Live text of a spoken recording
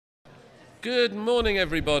Good morning,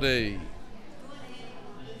 everybody.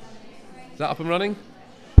 Is that up and running?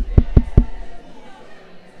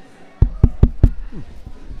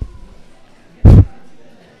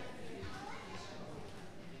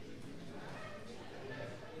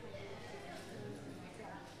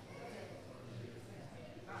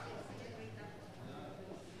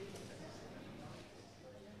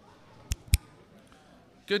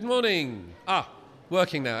 Good morning.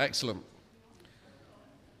 Working now. Excellent.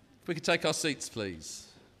 If we could take our seats, please.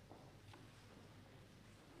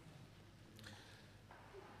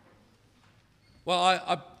 Well,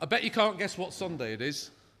 I bet you can't guess what Sunday it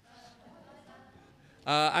is.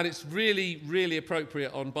 And it's really, really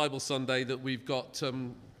appropriate on Bible Sunday that we've got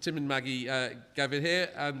Tim and Maggie gathered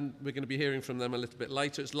here, and we're going to be hearing from them a little bit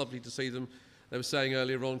later. It's lovely to see them. They were saying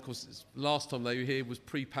earlier on, because last time they were here was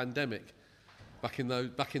pre-pandemic, back in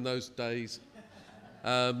those days.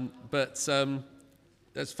 But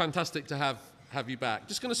it's fantastic to have you back.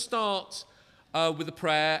 Just going to start with a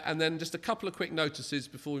prayer, and then just a couple of quick notices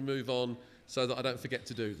before we move on, so that I don't forget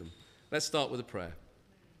to do them. Let's start with a prayer.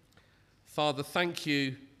 Father, thank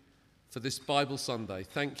you for this Bible Sunday.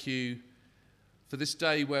 Thank you for this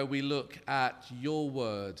day where we look at your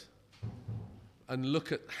word and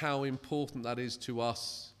look at how important that is to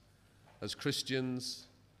us as Christians,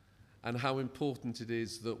 and how important it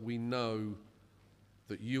is that we know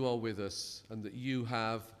that you are with us and that you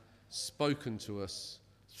have spoken to us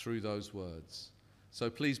through those words. So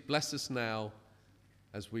please bless us now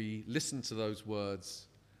as we listen to those words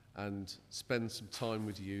and spend some time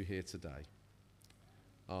with you here today.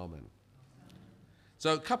 Amen.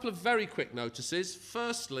 So a couple of very quick notices.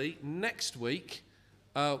 Firstly, next week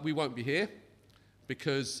we won't be here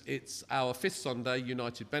because it's our fifth Sunday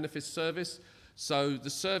United Benefits service. So the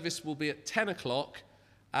service will be at 10 o'clock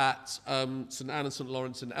at St Anne and St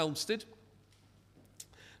Lawrence in Elmstead.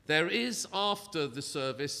 There is, after the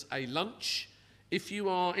service, a lunch. If you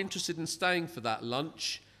are interested in staying for that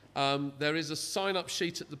lunch, there is a sign-up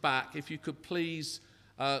sheet at the back. If you could please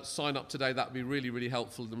sign up today, that would be really, really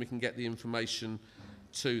helpful, and we can get the information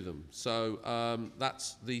to them. So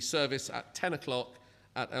that's the service at 10 o'clock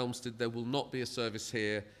at Elmstead. There will not be a service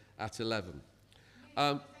here at 11.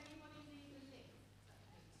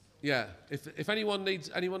 Yeah, if anyone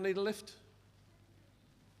need a lift?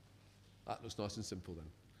 That looks nice and simple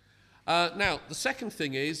then. Now, the second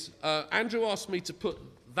thing is, Andrew asked me to put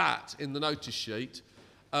that in the notice sheet,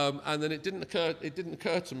 and then it didn't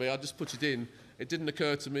occur to me. I just put it in. It didn't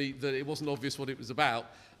occur to me that it wasn't obvious what it was about,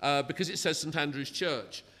 because it says St Andrew's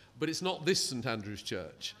Church, but it's not this St Andrew's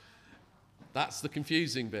Church. That's the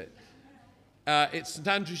confusing bit. It's St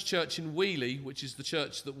Andrew's Church in Wheeley, which is the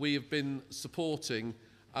church that we have been supporting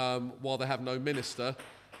while they have no minister.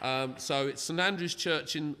 So it's St Andrew's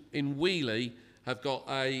Church in Wheeley have got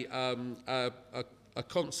a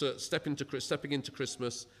concert stepping into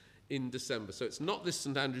Christmas in December. So it's not this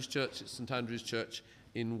St Andrew's Church, it's St Andrew's Church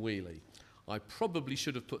in Wheeley. I probably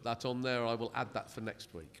should have put that on there. I will add that for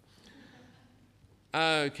next week.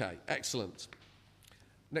 Okay, excellent.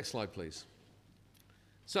 Next slide, please.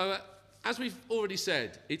 So as we've already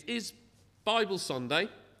said, it is Bible Sunday,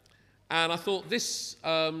 and I thought this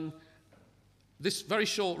very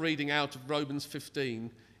short reading out of Romans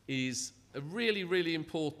 15 is really, really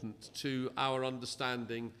important to our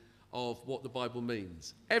understanding of what the Bible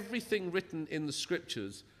means. Everything written in the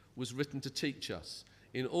Scriptures was written to teach us,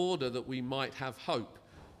 in order that we might have hope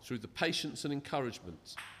through the patience and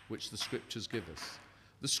encouragement which the Scriptures give us.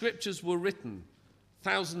 The Scriptures were written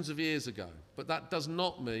thousands of years ago, but that does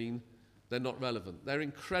not mean they're not relevant. They're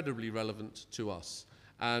incredibly relevant to us,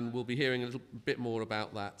 and we'll be hearing a little bit more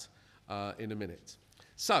about that in a minute.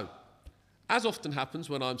 So, as often happens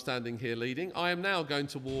when I'm standing here leading, I am now going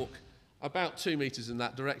to walk about 2 meters in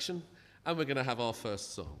that direction, and we're going to have our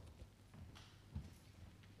first song.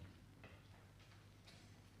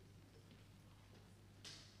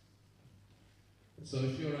 So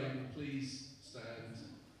if you're able, please stand,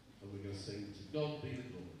 and we're going to sing "To God Be the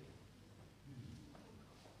Glory."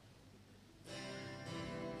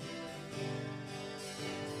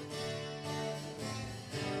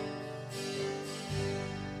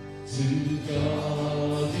 To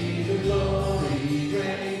God be the glory,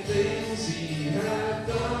 great things He hath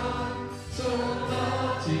done. So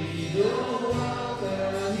loved He the world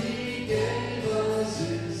that He gave us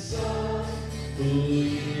His Son, who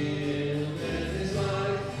yielded His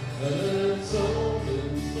life and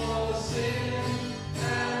atonement for sin,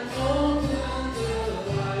 and opened the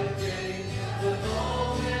life gate that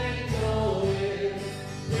all may go in.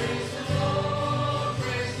 Praise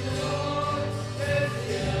the Lord, let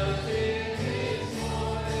the earth hear His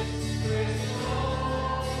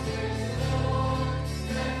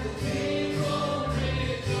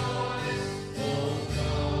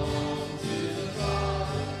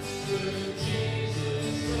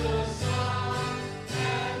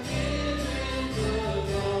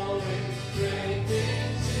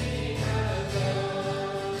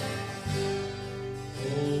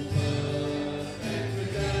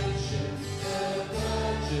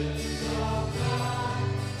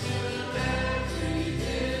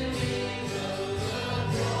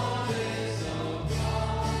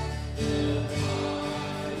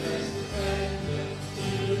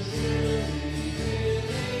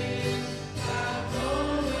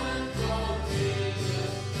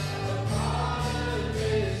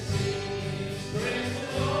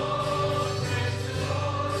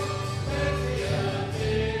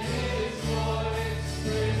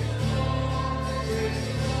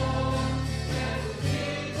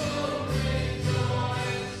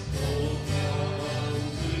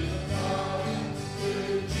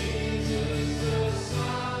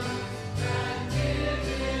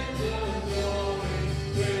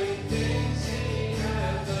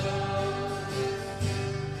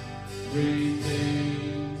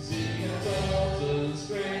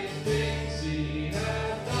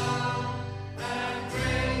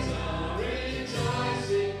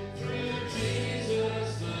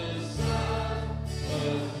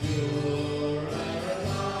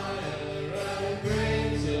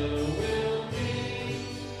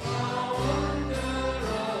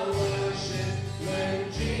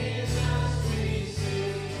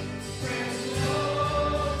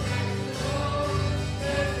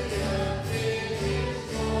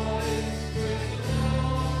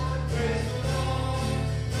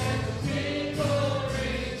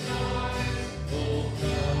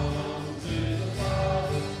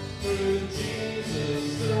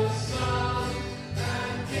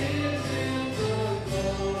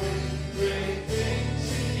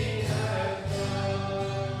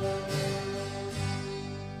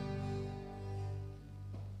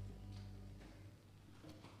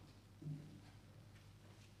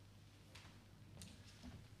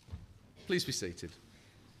Please be seated.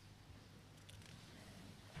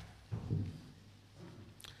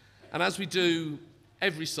 And as we do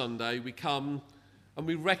every Sunday, we come and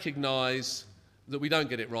we recognise that we don't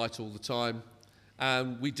get it right all the time,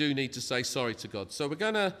 and we do need to say sorry to God. So we're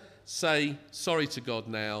going to say sorry to God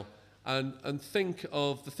now and think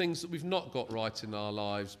of the things that we've not got right in our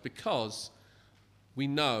lives, because we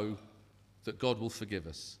know that God will forgive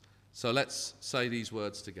us. So let's say these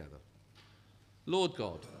words together. Lord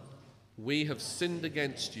God, we have sinned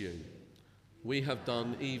against you. We have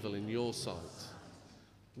done evil in your sight.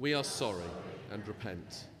 We are sorry and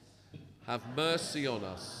repent. Have mercy on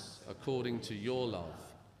us according to your love.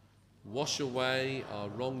 Wash away our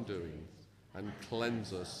wrongdoing and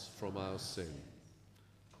cleanse us from our sin.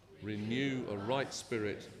 Renew a right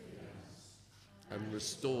spirit and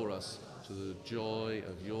restore us to the joy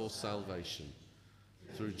of your salvation.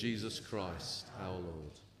 Through Jesus Christ our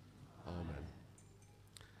Lord. Amen.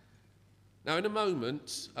 Now in a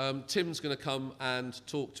moment, Tim's going to come and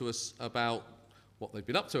talk to us about what they've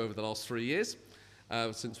been up to over the last 3 years,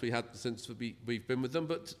 since we've been with them.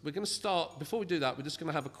 But we're going to start, before we do that, we're just going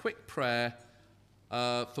to have a quick prayer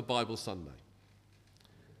for Bible Sunday.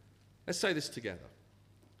 Let's say this together.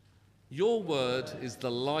 Your word is the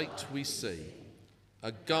light we see,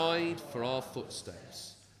 a guide for our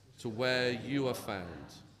footsteps to where you are found.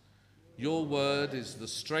 Your word is the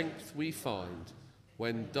strength we find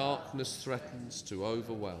when darkness threatens to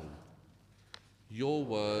overwhelm. Your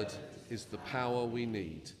word is the power we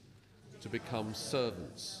need to become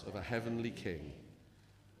servants of a heavenly King.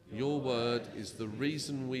 Your word is the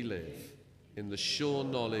reason we live in the sure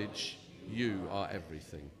knowledge you are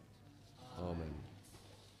everything. Amen.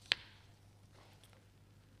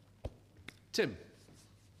 Tim.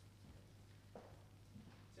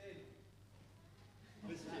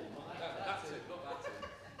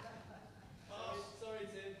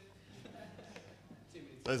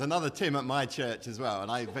 There's another Tim at my church as well,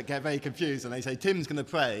 and I get very confused, and they say, Tim's going to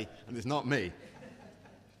pray, and it's not me.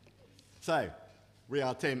 So, we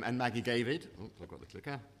are Tim and Maggie David. Oh, I've got the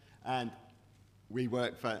clicker. And we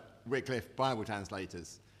work for Wycliffe Bible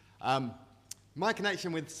Translators. My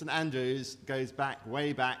connection with St Andrews goes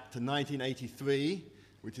way back to 1983,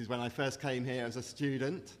 which is when I first came here as a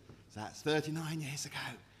student. So that's 39 years ago.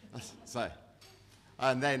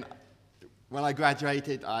 And then when I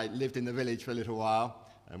graduated, I lived in the village for a little while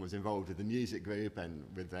and was involved with the music group and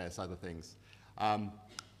with various other things.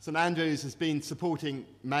 St Andrews has been supporting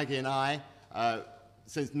Maggie and I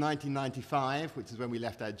since 1995, which is when we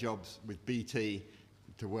left our jobs with BT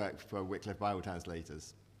to work for Wycliffe Bible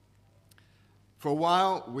Translators. For a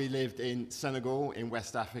while, we lived in Senegal in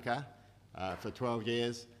West Africa for 12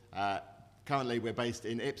 years. Currently, we're based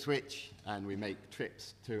in Ipswich, and we make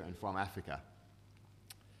trips to and from Africa.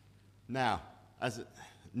 Now, as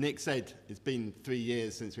Nick said, it's been 3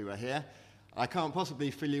 years since we were here. I can't possibly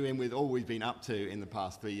fill you in with all we've been up to in the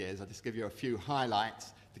past 3 years. I'll just give you a few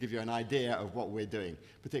highlights to give you an idea of what we're doing,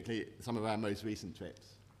 particularly some of our most recent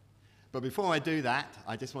trips. But before I do that,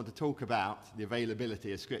 I just want to talk about the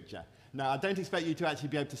availability of Scripture. Now, I don't expect you to actually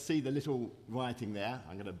be able to see the little writing there.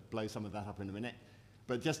 I'm going to blow some of that up in a minute.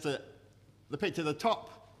 But just the picture, the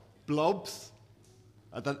top blobs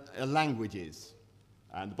are languages.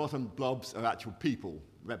 And the bottom blobs are actual people,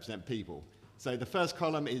 represent people. So the first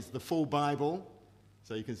column is the full Bible.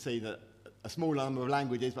 So you can see that a small number of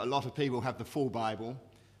languages, but a lot of people have the full Bible.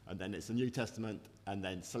 And then it's the New Testament, and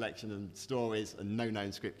then selection and stories and no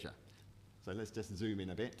known Scripture. So let's just zoom in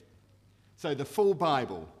a bit. So the full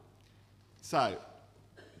Bible. So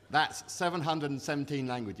that's 717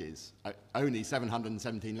 languages, only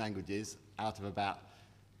 717 languages out of about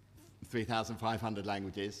 3,500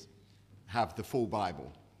 languages have the full Bible.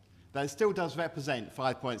 That still does represent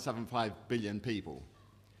 5.75 billion people.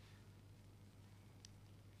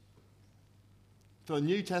 For the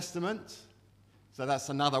New Testament, so that's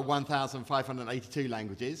another 1,582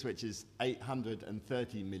 languages, which is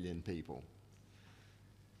 830 million people.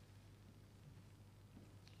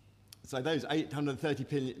 So those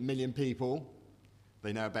 830 million people,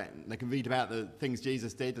 they can read about the things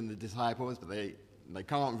Jesus did and the disciples, but they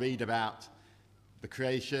can't read about the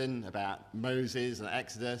creation, about Moses and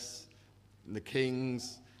Exodus, and the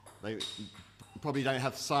kings. They probably don't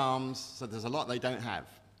have Psalms, so there's a lot they don't have.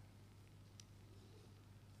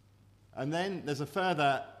 And then there's a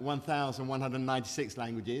further 1,196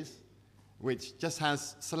 languages, which just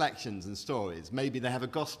has selections and stories. Maybe they have a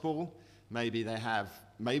gospel, maybe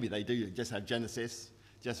they do just have Genesis,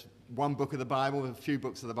 just one book of the Bible, a few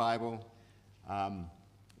books of the Bible.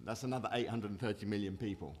 That's another 830 million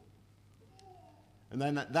people. And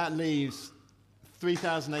then that leaves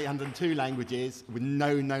 3,802 languages with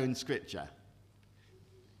no known scripture,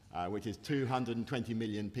 which is 220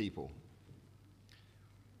 million people.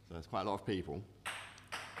 So that's quite a lot of people.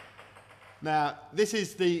 Now, this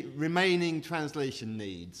is the remaining translation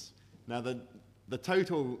needs. Now, the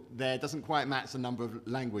total there doesn't quite match the number of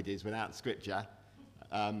languages without scripture,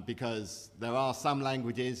 because there are some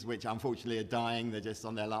languages which unfortunately are dying. They're just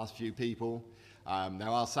on their last few people. There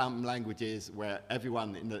are some languages where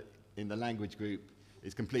everyone in the language group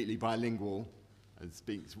is completely bilingual and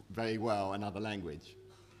speaks very well another language.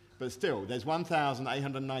 But still, there's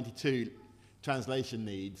 1,892 translation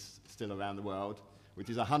needs still around the world, which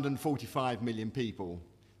is 145 million people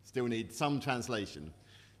still need some translation.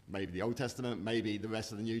 Maybe the Old Testament, maybe the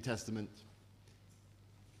rest of the New Testament.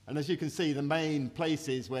 And as you can see, the main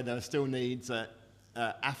places where there are still needs are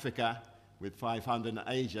Africa with 500 and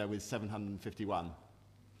Asia with 751.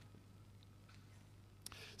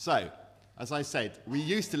 So, as I said, we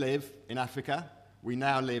used to live in Africa. We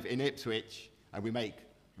now live in Ipswich, and we make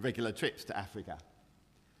regular trips to Africa.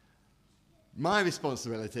 My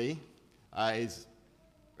responsibility is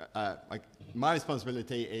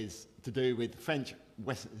to do with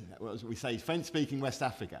French-speaking West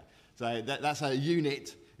Africa. So that's a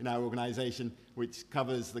unit in our organisation which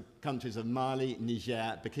covers the countries of Mali,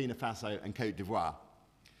 Niger, Burkina Faso, and Côte d'Ivoire.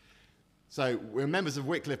 So we're members of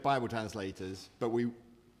Wycliffe Bible Translators, but when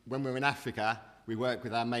we're in Africa, we work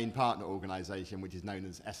with our main partner organisation, which is known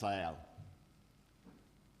as StA.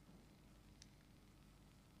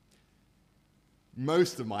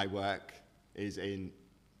 Most of my work is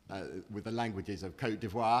with the languages of Côte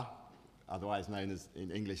d'Ivoire, otherwise known as, in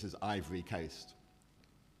English as Ivory Coast.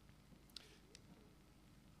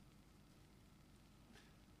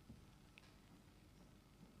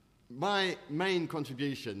 My main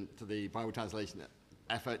contribution to the Bible translation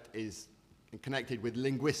effort is connected with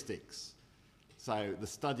linguistics, so the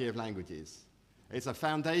study of languages. It's a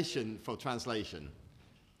foundation for translation.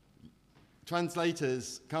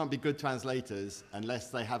 Translators can't be good translators unless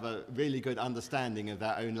they have a really good understanding of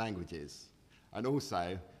their own languages and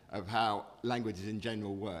also of how languages in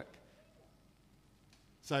general work.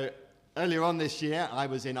 So earlier on this year, I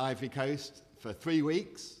was in Ivory Coast for 3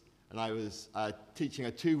 weeks, and I was teaching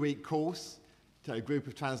a 2-week course to a group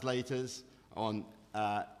of translators on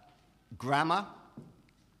grammar.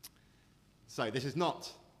 So this is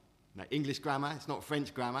not English grammar, it's not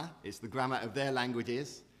French grammar, it's the grammar of their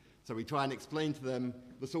languages. So we try and explain to them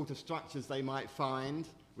the sort of structures they might find.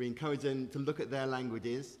 We encourage them to look at their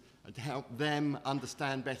languages and to help them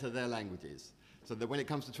understand better their languages. So that when it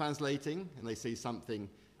comes to translating and they see something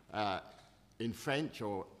in French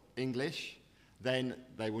or English, then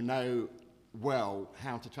they will know well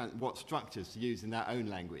what structures to use in their own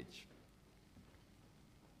language.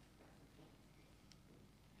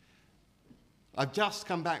 I've just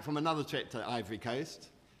come back from another trip to Ivory Coast.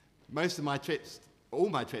 All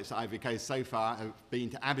my trips to Ivory Coast so far have been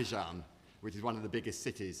to Abidjan, which is one of the biggest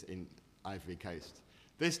cities in Ivory Coast.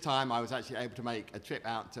 This time I was actually able to make a trip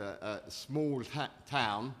out to a small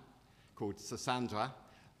town called Sassandra.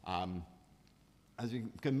 As you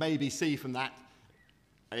can maybe see from that,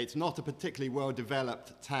 it's not a particularly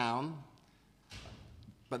well-developed town,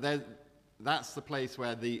 but that's the place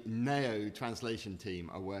where the NEO translation team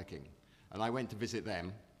are working, and I went to visit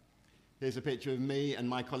them. Here's a picture of me and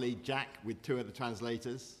my colleague Jack with 2 other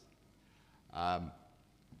translators.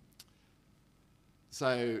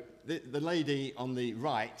 So the lady on the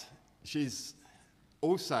right, she's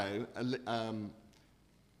also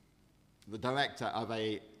the director of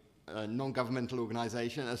a non-governmental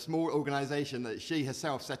organisation, a small organisation that she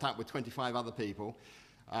herself set up with 25 other people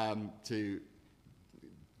to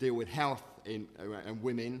deal with health and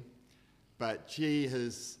women. But she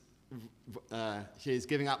is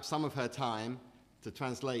giving up some of her time to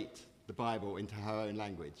translate the Bible into her own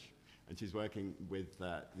language. And she's working with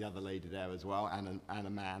the other lady there as well, and a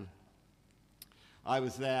man. I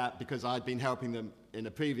was there because I'd been helping them in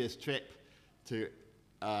a previous trip to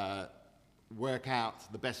work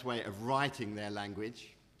out the best way of writing their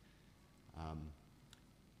language.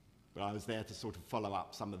 But I was there to sort of follow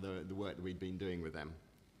up some of the work that we'd been doing with them.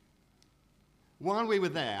 While we were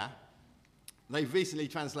there, they've recently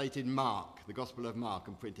translated Mark, the Gospel of Mark,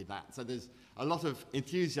 and printed that. So there's a lot of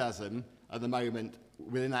enthusiasm at the moment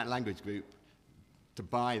within that language group to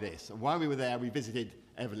buy this. And while we were there, we visited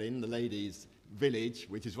Evelyn, the lady's village,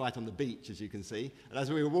 which is right on the beach, as you can see. And as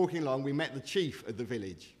we were walking along, we met the chief of the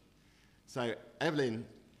village. So Evelyn,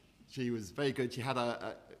 she was very good. She had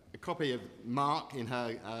a copy of Mark in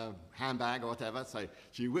her handbag or whatever. So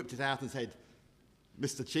she whipped it out and said,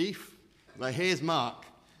 "Mr. Chief, well, here's Mark."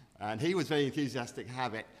 And he was very enthusiastic to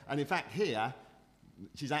have it. And in fact, here,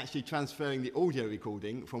 she's actually transferring the audio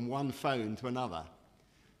recording from one phone to another.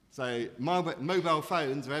 So mobile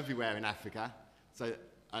phones are everywhere in Africa,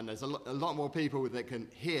 and there's a lot more people that can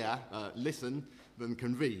hear, listen, than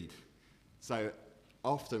can read. So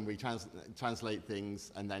often we translate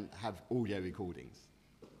things and then have audio recordings.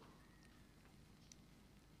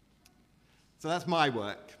 So that's my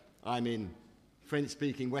work. I'm in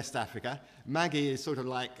French-speaking West Africa. Maggie is sort of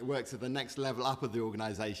works at the next level up of the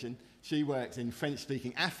organisation. She works in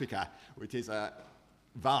French-speaking Africa, which is a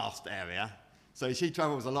vast area. So she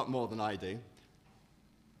travels a lot more than I do.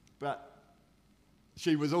 But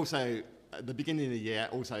she was also, at the beginning of the year,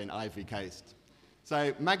 also in Ivory Coast.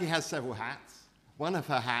 So Maggie has several hats. One of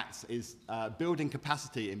her hats is building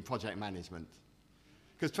capacity in project management.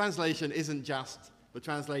 Because translation isn't just the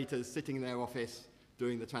translators sitting in their office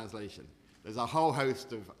doing the translation. There's a whole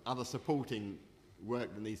host of other supporting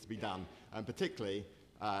work that needs to be done, and particularly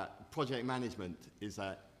project management is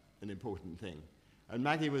an important thing. And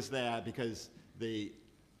Maggie was there because the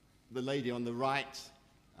lady on the right,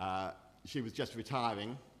 she was just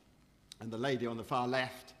retiring, and the lady on the far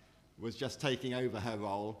left was just taking over her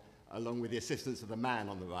role, along with the assistance of the man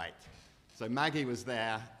on the right. So Maggie was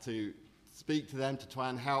there to speak to them, to try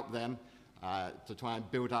and help them, to try and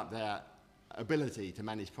build up their ability to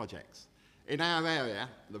manage projects. In our area,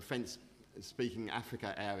 the French-speaking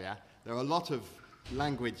Africa area, there are a lot of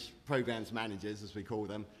language programs managers, as we call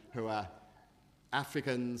them, who are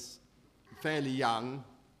Africans, fairly young,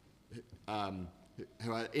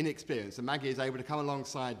 who are inexperienced. And Maggie is able to come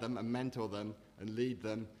alongside them and mentor them and lead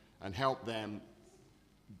them and help them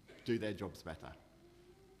do their jobs better.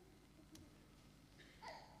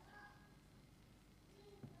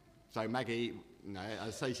 So Maggie, I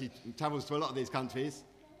say she travels to a lot of these countries.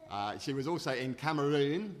 She was also in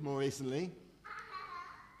Cameroon more recently.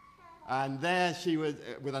 And there she was,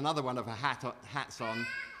 with another one of her hats on,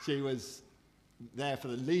 she was there for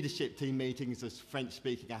the leadership team meetings of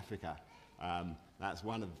French-speaking Africa.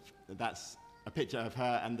 That's a picture of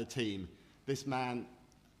her and the team. This man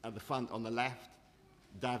at the front on the left,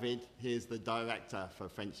 David, he is the director for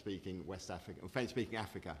French-speaking West Africa, or French-speaking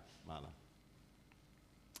Africa, rather.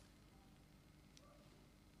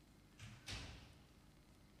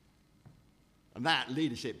 And that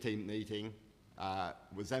leadership team meeting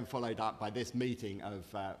was then followed up by this meeting of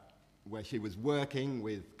where she was working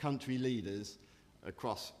with country leaders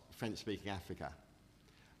across French-speaking Africa.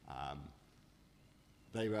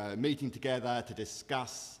 They were meeting together to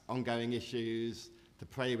discuss ongoing issues, to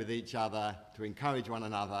pray with each other, to encourage one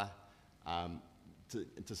another,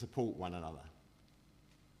 to support one another.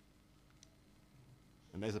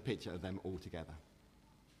 And there's a picture of them all together.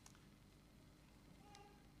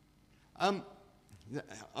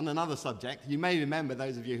 On another subject, you may remember,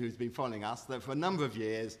 those of you who've been following us, that for a number of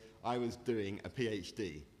years I was doing a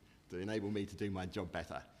PhD to enable me to do my job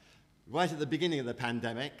better. Right at the beginning of the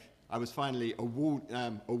pandemic, I was finally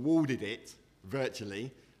awarded it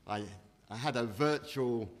virtually. I had a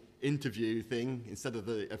virtual interview thing instead of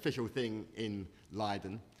the official thing in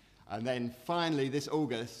Leiden. And then finally, this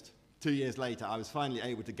August, 2 years later, I was finally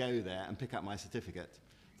able to go there and pick up my certificate.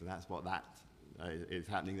 So that's what that is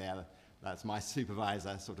happening there. That's my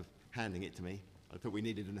supervisor sort of handing it to me. I thought we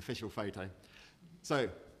needed an official photo. So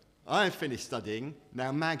I've finished studying.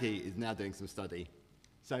 Now Maggie is now doing some study.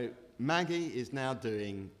 So Maggie is now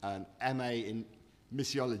doing an MA in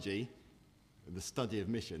missiology, the study of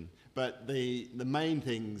mission. But the main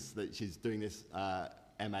things that she's doing this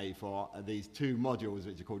MA for are these two modules,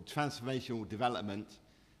 which are called transformational development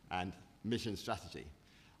and mission strategy.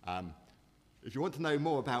 If you want to know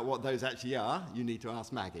more about what those actually are, you need to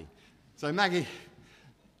ask Maggie. So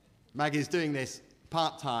Maggie's doing this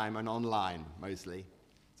part-time and online, mostly.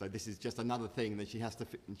 So this is just another thing that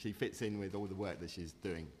she fits in with all the work that she's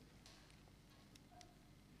doing.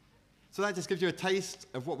 So that just gives you a taste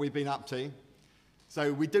of what we've been up to.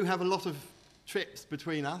 So we do have a lot of trips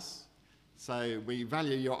between us. So we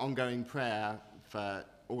value your ongoing prayer for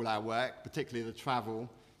all our work, particularly the travel,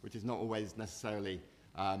 which is not always necessarily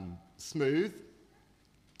smooth.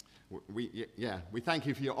 We thank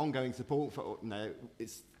you for your ongoing support.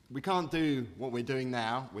 We can't do what we're doing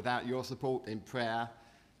now without your support in prayer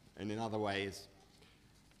and in other ways.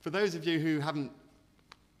 For those of you who haven't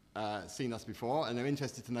seen us before and are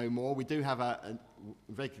interested to know more, we do have a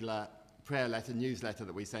regular prayer letter, newsletter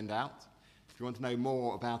that we send out. If you want to know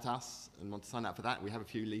more about us and want to sign up for that, we have a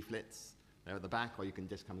few leaflets there at the back, or you can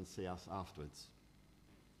just come and see us afterwards.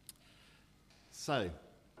 So,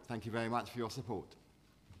 thank you very much for your support.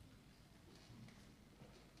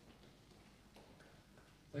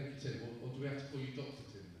 Thank you, Tim. Or do we have to call you Dr.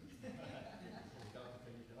 Tim?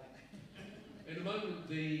 In a moment,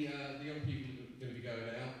 the young people are going to be going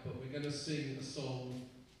out, but we're going to sing a song.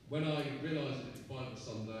 When I realised it was Bible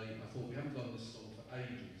Sunday, I thought we haven't done this song for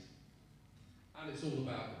ages. And it's all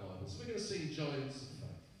about the Bible. So we're going to sing Giants of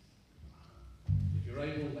Faith. If you're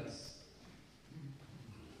able, let's...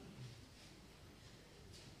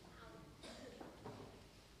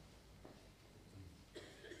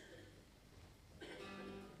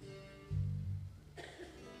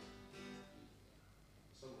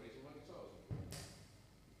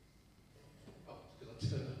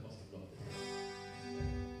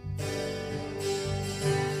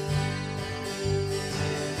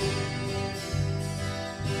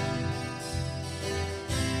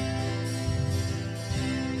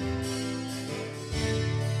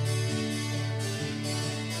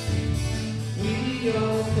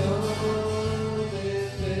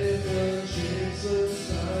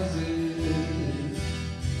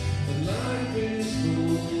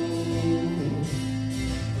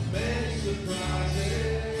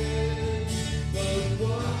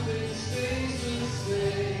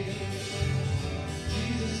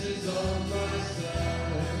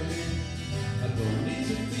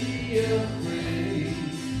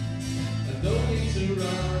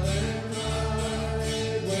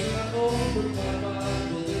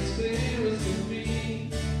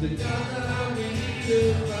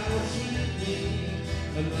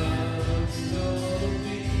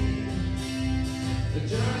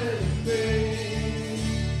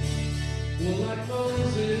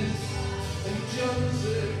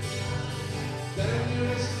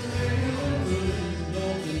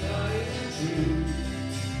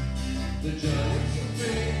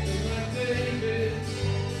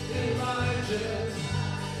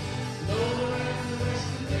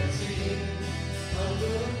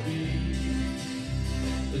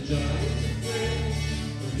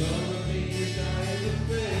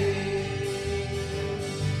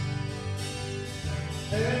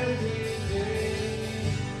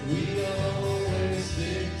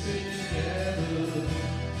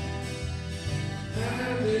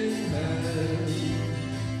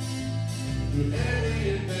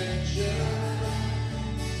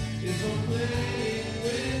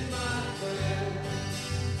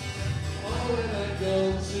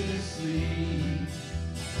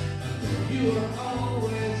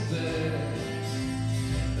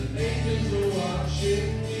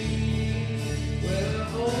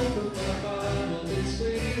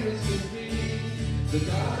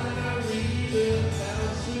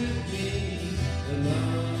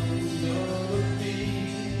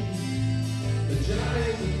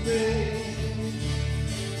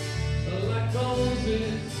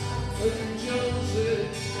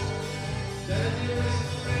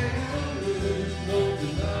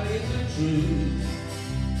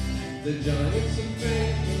 The giants of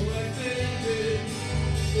faith were like David,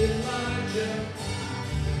 Elijah,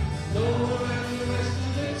 Noah and the rest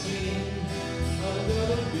of the team. I'm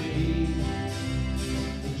gonna be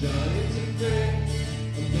the giants of faith.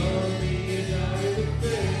 I'm gonna be a giant of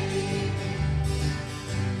faith.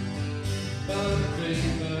 By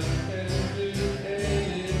faith I can do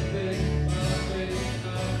anything. By faith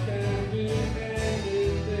I can do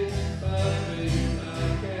anything. By faith I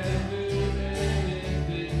can do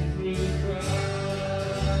anything through Christ.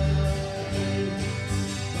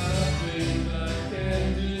 By faith I can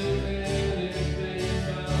do anything.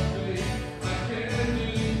 By faith I can do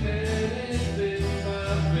anything. By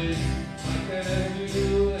faith I can do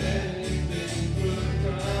anything through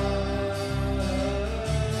Christ.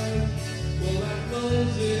 Well, like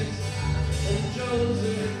Moses and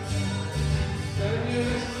Joseph, can you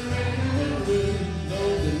estimate the truth? No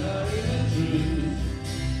denying the truth.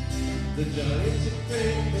 The giants of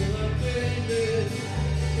faith were like David,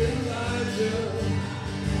 Elijah,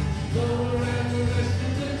 Noah and the rest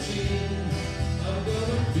of the team. I'm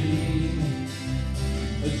gonna be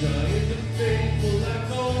a giant of faith like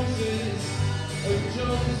Moses and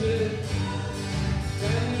Joseph.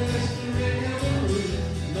 Can you estimate the truth?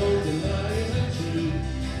 No denying the truth.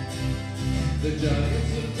 The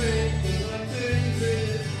giants of faith were like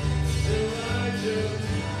David, Elijah,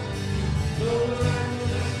 Noah and the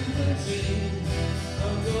rest of the team.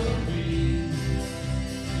 I'm gonna be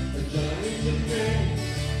a giant of faith.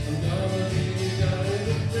 I'm gonna be a giant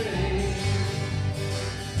of faith.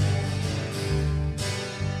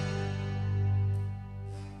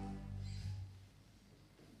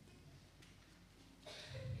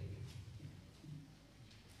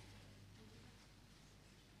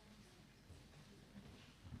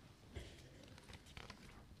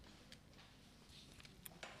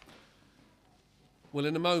 Well,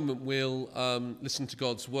 in a moment we'll listen to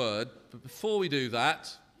God's word, but before we do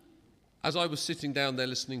that, as I was sitting down there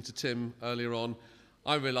listening to Tim earlier on,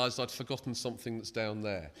 I realised I'd forgotten something that's down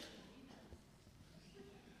there.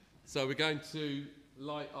 So we're going to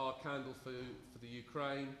light our candle for the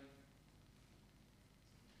Ukraine.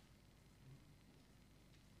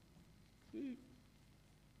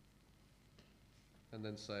 And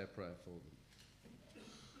then say a prayer for them.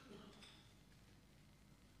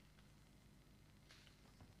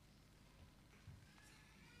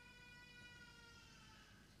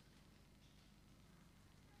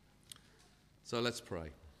 So let's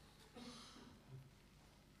pray.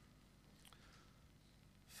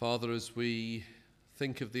 Father, as we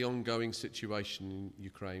think of the ongoing situation in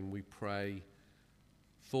Ukraine, we pray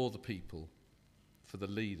for the people, for the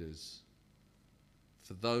leaders,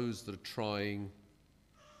 for those that are trying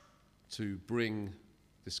to bring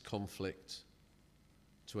this conflict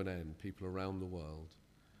to an end, people around the world.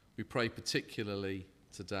 We pray particularly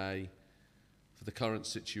today for the current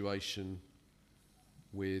situation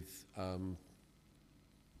with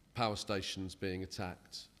power stations being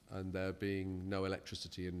attacked and there being no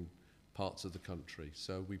electricity in parts of the country.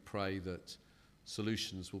 So we pray that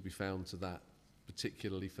solutions will be found to that,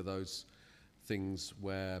 particularly for those things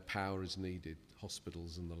where power is needed,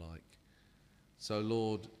 hospitals and the like. So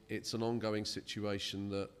Lord, it's an ongoing situation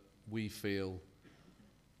that we feel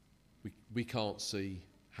we can't see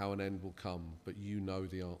how an end will come, but you know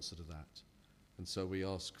the answer to that. And so we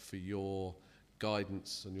ask for your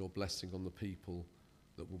guidance and your blessing on the people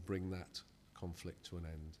that will bring that conflict to an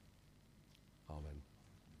end. Amen.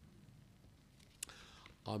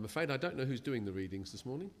 I'm afraid I don't know who's doing the readings this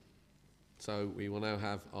morning, so we will now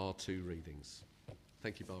have our 2 readings.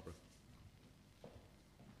 Thank you, Barbara.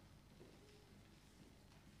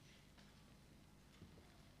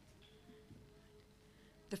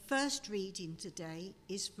 The first reading today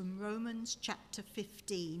is from Romans chapter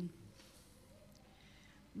 15.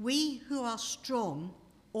 We who are strong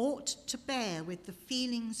ought to bear with the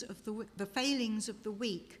failings of the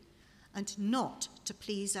weak and not to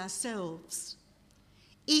please ourselves.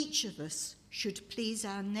 Each of us should please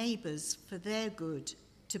our neighbours for their good,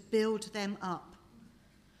 to build them up.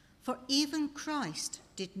 For even Christ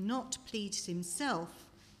did not please himself,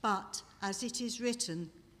 but, as it is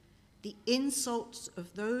written, the insults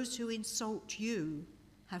of those who insult you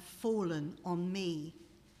have fallen on me.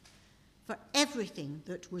 For everything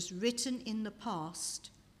that was written in the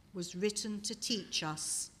past was written to teach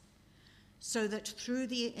us, so that through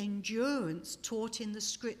the endurance taught in the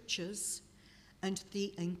Scriptures and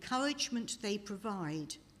the encouragement they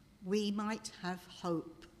provide, we might have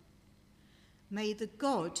hope. May the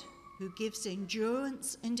God who gives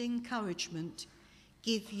endurance and encouragement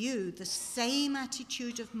give you the same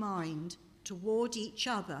attitude of mind toward each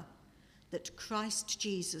other that Christ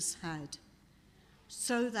Jesus had,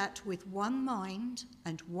 so that with one mind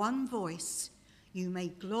and one voice you may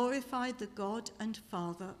glorify the God and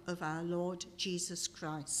Father of our Lord Jesus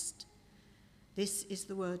Christ. This is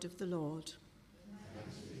the word of the Lord.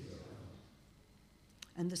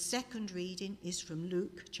 And the second reading is from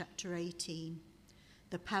Luke chapter 18,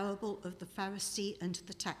 the parable of the Pharisee and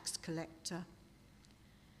the tax collector.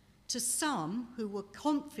 To some who were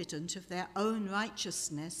confident of their own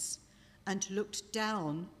righteousness and looked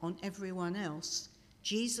down on everyone else,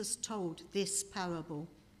 Jesus told this parable.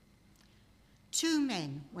 2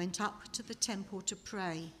 men went up to the temple to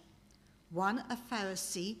pray, one a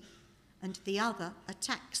Pharisee and the other a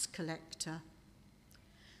tax collector.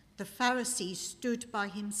 The Pharisee stood by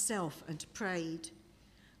himself and prayed,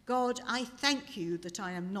 God, I thank you that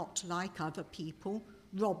I am not like other people,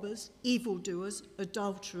 robbers, evildoers,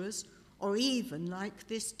 adulterers, or even like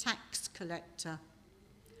this tax collector.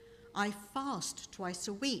 I fast twice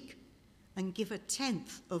a week and give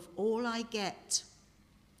 1/10 of all I get.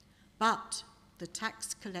 But the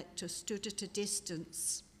tax collector stood at a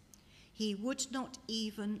distance. He would not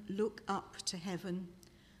even look up to heaven,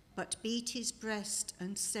 but beat his breast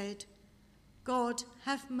and said, God,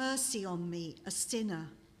 have mercy on me, a sinner.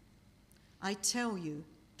 I tell you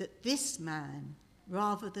that this man,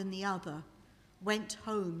 rather than the other, went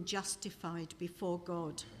home justified before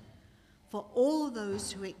God. For all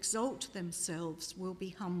those who exalt themselves will be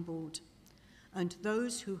humbled, and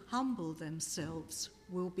those who humble themselves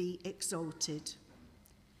will be exalted.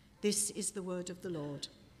 This is the word of the Lord.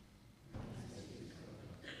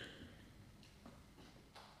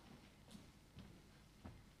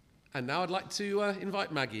 And now I'd like to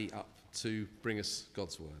invite Maggie up to bring us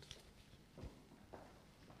God's word.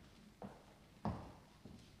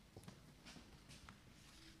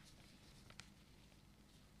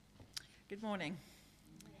 Good morning.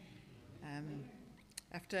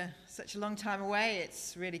 After such a long time away,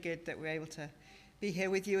 it's really good that we're able to be here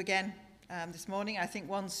with you again this morning. I think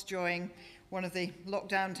once during one of the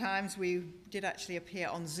lockdown times we did actually appear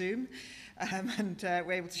on Zoom and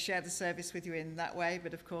we're able to share the service with you in that way,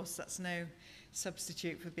 but of course that's no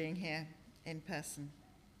substitute for being here in person.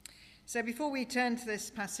 So before we turn to this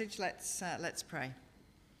passage, let's pray.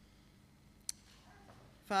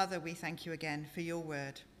 Father, we thank you again for your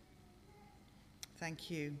word. Thank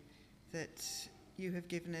you that you have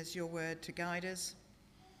given us your word to guide us,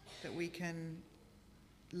 that we can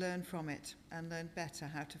learn from it and learn better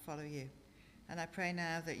how to follow you. And I pray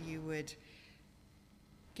now that you would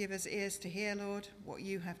give us ears to hear, Lord, what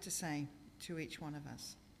you have to say to each one of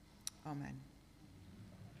us. Amen.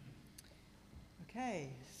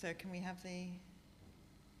 Okay, so can we have the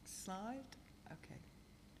slide? Okay,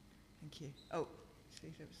 thank you. Oh, see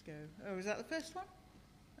if it was go. Oh, was that the first one?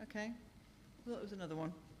 Okay, I thought it was another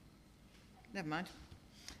one. Never mind.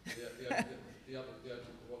 The other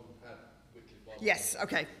one had weekly Bible. Yes,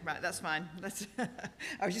 okay, right, that's fine.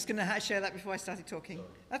 I was just going to share that before I started talking. Sorry.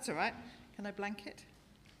 That's all right. Can I blank it?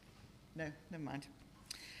 No, never mind.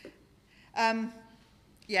 As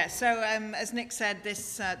Nick said,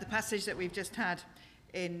 the passage that we've just heard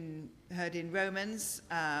in Romans,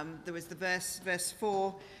 there was the verse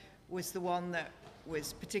 4 was the one that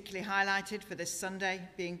was particularly highlighted for this Sunday,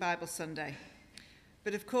 being Bible Sunday.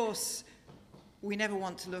 But of course, we never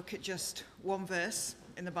want to look at just one verse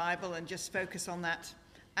in the Bible and just focus on that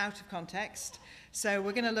out of context. So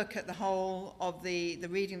we're going to look at the whole of the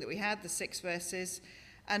reading that we had, the 6 verses,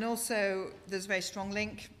 and also there's a very strong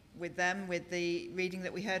link with them, with the reading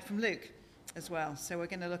that we heard from Luke as well. So we're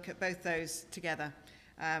going to look at both those together,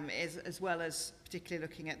 as well as particularly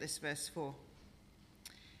looking at this verse 4.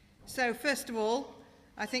 So first of all,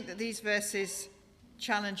 I think that these verses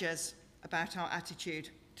challenge us about our attitude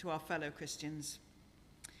to our fellow Christians.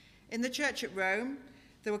 In the church at Rome,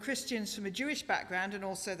 there were Christians from a Jewish background and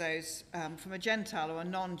also those from a Gentile or a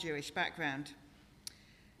non-Jewish background.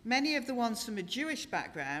 Many of the ones from a Jewish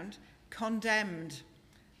background condemned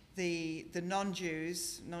the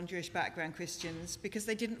non-Jews, non-Jewish background Christians, because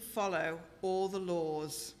they didn't follow all the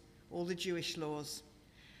laws, all the Jewish laws.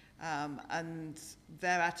 And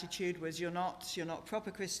their attitude was, you're not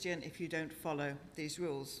proper Christian if you don't follow these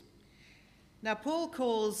rules. Now, Paul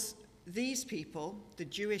calls these people, the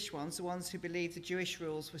Jewish ones, the ones who believed the Jewish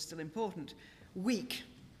rules were still important, weak.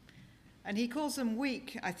 And he calls them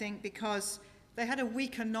weak, I think, because they had a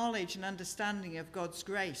weaker knowledge and understanding of God's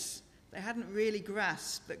grace. They hadn't really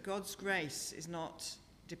grasped that God's grace is not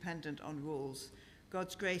dependent on rules.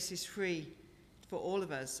 God's grace is free for all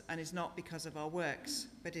of us and is not because of our works,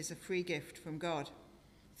 but is a free gift from God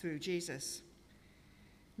through Jesus.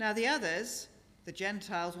 Now the others, the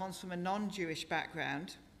Gentiles, ones from a non-Jewish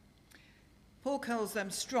background, Paul calls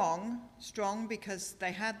them strong because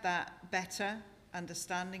they had that better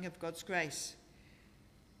understanding of God's grace.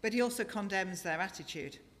 But he also condemns their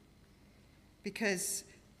attitude because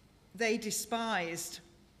they despised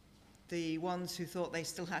the ones who thought they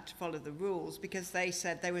still had to follow the rules, because they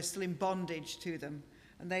said they were still in bondage to them,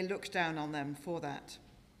 and they looked down on them for that.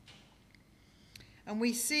 And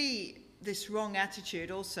we see this wrong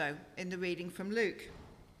attitude also in the reading from Luke,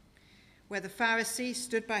 where the Pharisee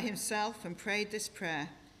stood by himself and prayed this prayer: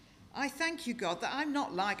 I thank you, God, that I'm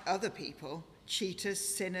not like other people, cheaters,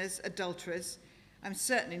 sinners, adulterers. I'm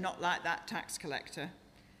certainly not like that tax collector.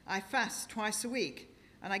 I fast twice a week,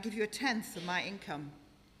 and I give you 1/10 of my income.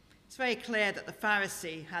 It's very clear that the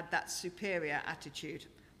Pharisee had that superior attitude.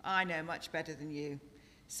 I know much better than you.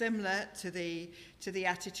 Similar to the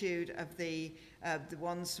attitude of the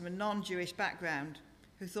ones from a non-Jewish background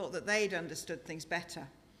who thought that they'd understood things better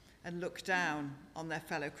and looked down on their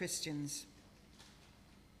fellow Christians.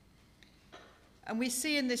 And we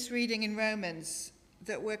see in this reading in Romans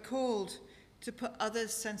that we're called to put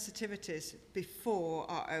others' sensitivities before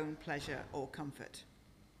our own pleasure or comfort.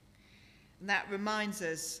 And that reminds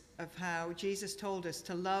us of how Jesus told us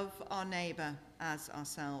to love our neighbour as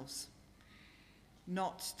ourselves,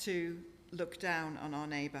 not to look down on our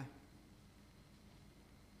neighbour.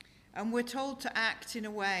 And we're told to act in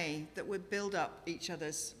a way that would build up each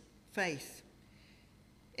other's faith.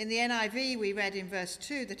 In the NIV, we read in verse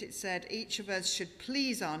 2 that it said, each of us should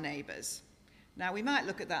please our neighbours. Now, we might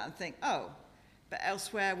look at that and think, oh, but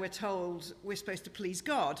elsewhere we're told we're supposed to please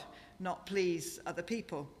God, not please other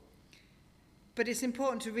people. But it's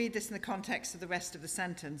important to read this in the context of the rest of the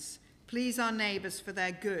sentence. Please our neighbours for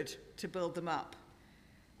their good, to build them up.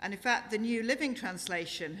 And in fact, the New Living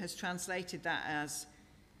Translation has translated that as,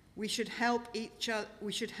 we should help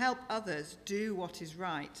others do what is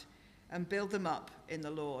right and build them up in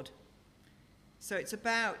the Lord. So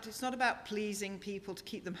it's not about pleasing people to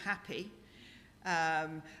keep them happy,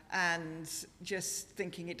 and just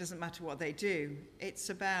thinking it doesn't matter what they do. It's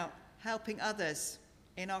about helping others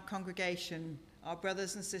in our congregation, our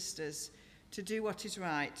brothers and sisters, to do what is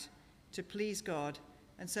right, to please God,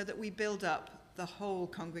 and so that we build up the whole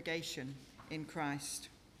congregation in Christ.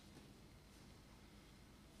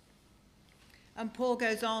 And Paul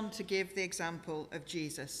goes on to give the example of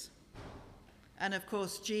Jesus. And of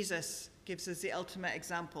course, Jesus gives us the ultimate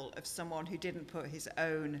example of someone who didn't put his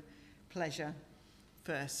own pleasure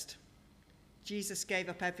first. Jesus gave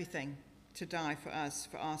up everything to die for us,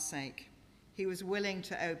 for our sake. He was willing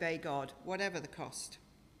to obey God, whatever the cost.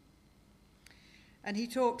 And he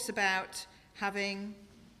talks about having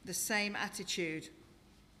the same attitude.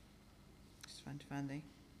 Just trying to find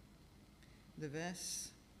the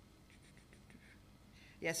verse.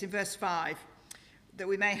 Yes, in verse 5, that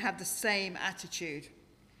we may have the same attitude.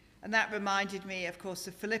 And that reminded me, of course,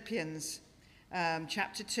 of Philippians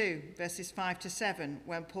chapter 2, verses 5 to 7,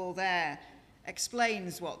 when Paul there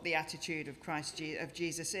explains what the attitude of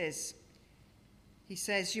Jesus is. He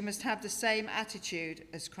says, "You must have the same attitude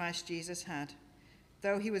as Christ Jesus had.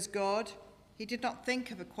 Though he was God, he did not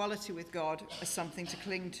think of equality with God as something to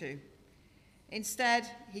cling to. Instead,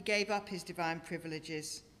 he gave up his divine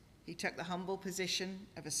privileges. He took the humble position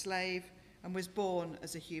of a slave and was born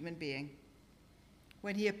as a human being.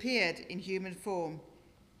 When he appeared in human form,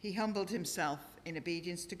 he humbled himself in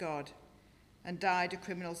obedience to God and died a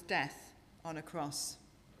criminal's death on a cross."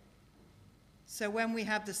 So when we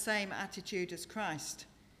have the same attitude as Christ,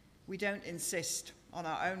 we don't insist on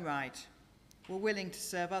our own right. We're willing to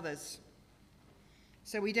serve others.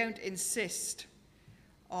 So we don't insist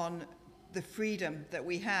on the freedom that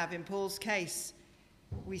we have. In Paul's case,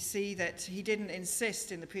 we see that he didn't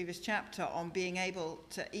insist in the previous chapter on being able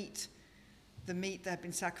to eat the meat that had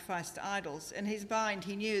been sacrificed to idols. In his mind,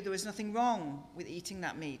 he knew there was nothing wrong with eating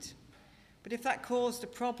that meat. But if that caused a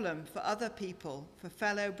problem for other people, for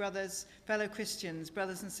fellow brothers, fellow Christians,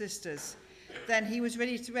 brothers and sisters, then he was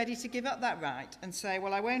ready to give up that right and say,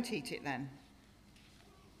 well, I won't eat it then.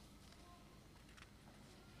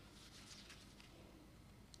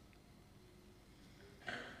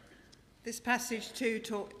 This passage too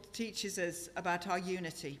teaches us about our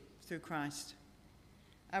unity through Christ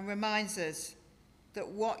and reminds us that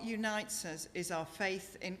what unites us is our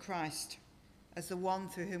faith in Christ as the one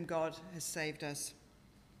through whom God has saved us.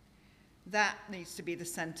 That needs to be the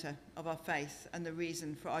centre of our faith and the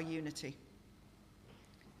reason for our unity.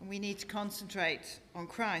 And we need to concentrate on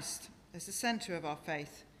Christ as the centre of our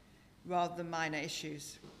faith rather than minor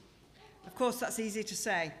issues. Of course, that's easy to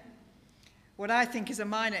say. What I think is a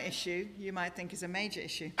minor issue, you might think is a major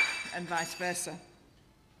issue, and vice versa.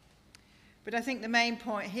 But I think the main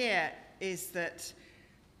point here is that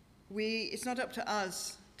it's not up to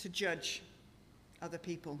us to judge other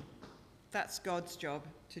people. That's God's job,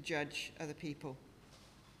 to judge other people.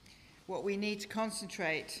 What we need to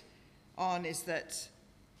concentrate on is that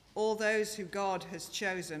all those who God has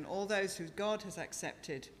chosen, all those who God has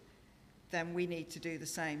accepted, then we need to do the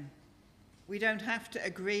same. We don't have to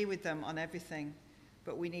agree with them on everything,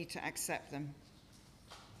 but we need to accept them.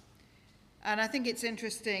 And I think it's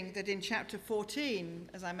interesting that in chapter 14,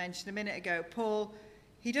 as I mentioned a minute ago, Paul,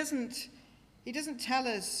 he doesn't tell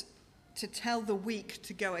us to tell the weak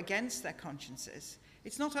to go against their consciences.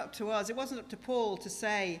 It's not up to us. It wasn't up to Paul to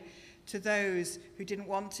say to those who didn't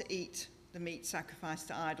want to eat the meat sacrificed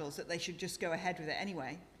to idols that they should just go ahead with it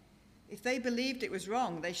anyway. If they believed it was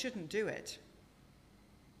wrong, they shouldn't do it.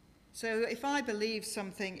 So if I believe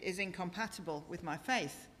something is incompatible with my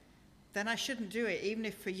faith, then I shouldn't do it, even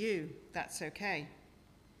if for you that's okay.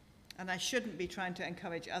 And I shouldn't be trying to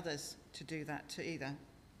encourage others to do that too either.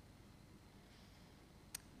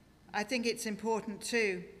 I think it's important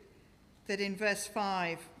too that in verse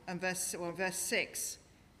 5 and verse 6,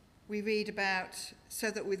 we read about, so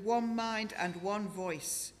that with one mind and one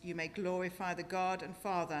voice you may glorify the God and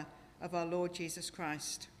Father of our Lord Jesus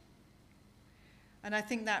Christ. And I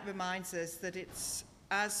think that reminds us that it's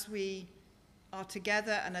as we are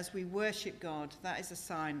together and as we worship God, that is a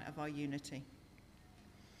sign of our unity.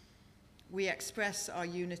 We express our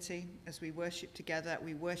unity as we worship together.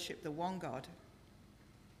 We worship the one God.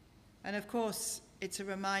 And of course, it's a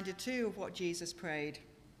reminder too of what Jesus prayed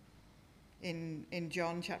in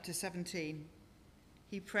John chapter 17.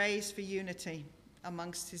 He prays for unity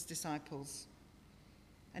amongst his disciples.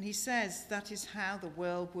 And he says that is how the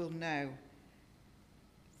world will know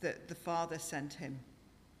that the Father sent him.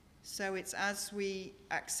 So it's as we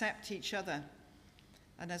accept each other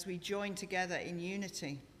and as we join together in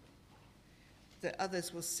unity that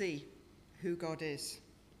others will see who God is,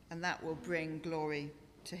 and that will bring glory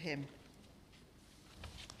to him.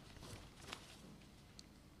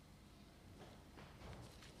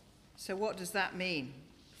 So what does that mean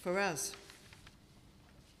for us?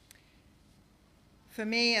 For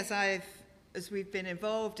me, as we've been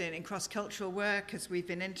involved in cross-cultural work, as we've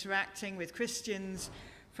been interacting with Christians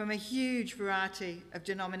from a huge variety of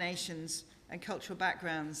denominations and cultural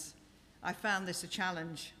backgrounds, I found this a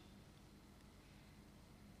challenge.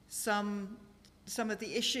 Some of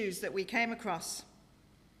the issues that we came across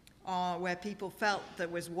are where people felt there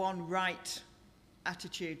was one right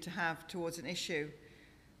attitude to have towards an issue,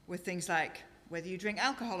 with things like whether you drink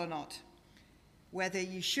alcohol or not, whether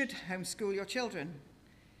you should homeschool your children,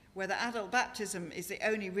 whether adult baptism is the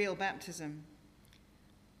only real baptism,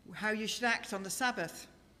 how you should act on the Sabbath,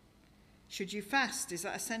 should you fast, is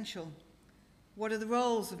that essential? What are the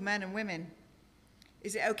roles of men and women?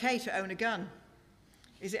 Is it okay to own a gun?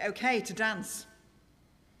 Is it okay to dance?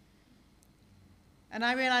 And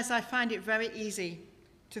I realize I find it very easy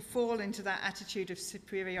to fall into that attitude of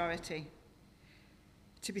superiority,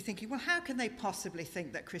 to be thinking, well, how can they possibly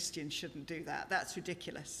think that Christians shouldn't do that? That's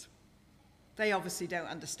ridiculous. They obviously don't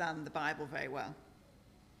understand the Bible very well.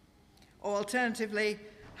 Or alternatively,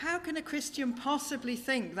 how can a Christian possibly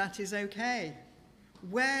think that is okay?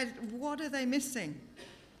 What are they missing?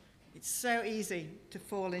 It's so easy to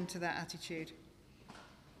fall into that attitude.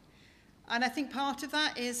 And I think part of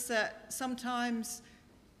that is that sometimes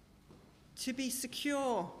to be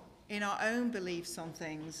secure in our own beliefs on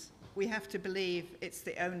things, we have to believe it's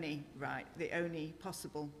the only right, the only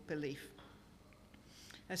possible belief.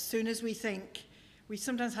 As soon as we think, we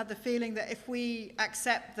sometimes have the feeling that if we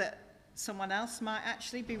accept that someone else might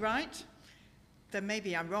actually be right, then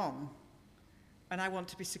maybe I'm wrong, and I want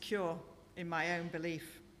to be secure in my own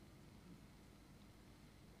belief.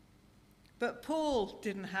 But Paul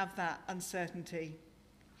didn't have that uncertainty.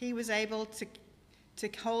 He was able to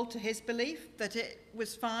hold to his belief that it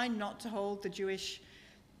was fine not to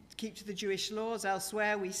keep to the Jewish laws.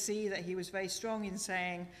 Elsewhere, we see that he was very strong in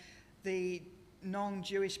saying the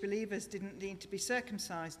non-Jewish believers didn't need to be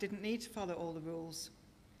circumcised, didn't need to follow all the rules.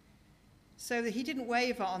 So that he didn't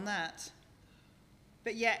waver on that.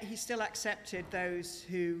 But yet he still accepted those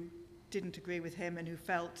who didn't agree with him and who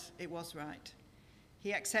felt it was right.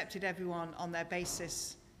 He accepted everyone on their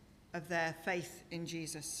basis of their faith in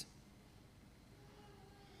Jesus.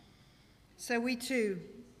 So we too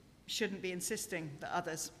shouldn't be insisting that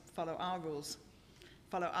others follow our rules,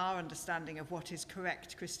 follow our understanding of what is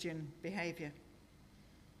correct Christian behavior.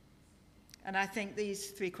 And I think these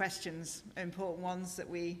three questions are important ones that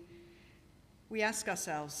we ask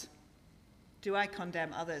ourselves. Do I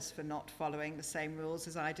condemn others for not following the same rules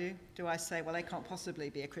as I do? Do I say, well, they can't possibly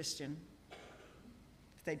be a Christian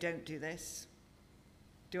if they don't do this?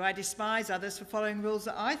 Do I despise others for following rules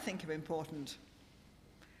that I think are important?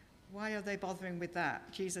 Why are they bothering with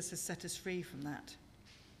that? Jesus has set us free from that.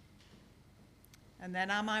 And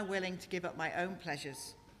then, am I willing to give up my own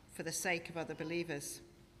pleasures for the sake of other believers?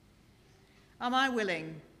 Am I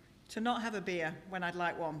willing to not have a beer when I'd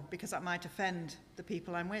like one because that might offend the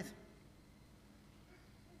people I'm with?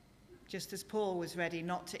 Just as Paul was ready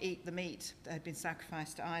not to eat the meat that had been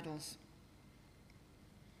sacrificed to idols.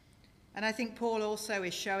 And I think Paul also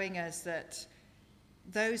is showing us that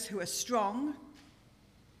those who are strong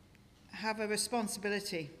have a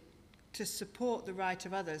responsibility to support the right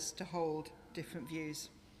of others to hold different views.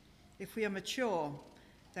 If we are mature,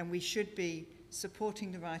 then we should be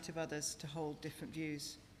supporting the right of others to hold different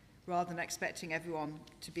views, rather than expecting everyone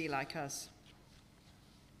to be like us.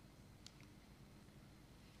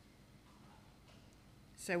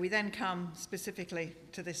 So we then come specifically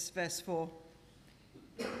to this verse 4.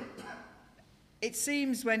 It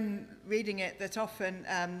seems when reading it that often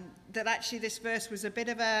that actually this verse was a bit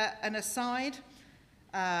of an aside,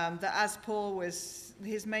 that as Paul was,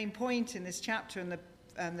 his main point in this chapter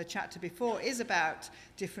and the chapter before is about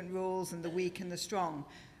different rules and the weak and the strong,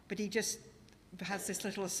 but he just has this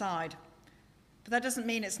little aside. But that doesn't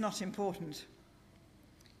mean it's not important.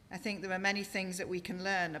 I think there are many things that we can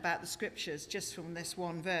learn about the scriptures just from this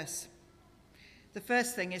one verse. The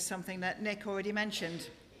first thing is something that Nick already mentioned.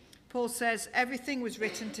 Paul says, everything was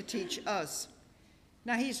written to teach us.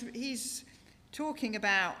 Now he's talking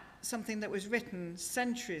about something that was written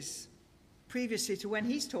centuries previously to when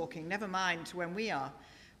he's talking, never mind to when we are.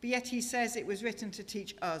 But yet he says it was written to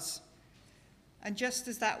teach us. And just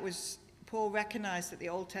as that was, Paul recognized that the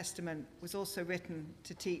Old Testament was also written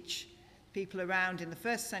to teach people around in the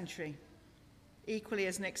first century. Equally,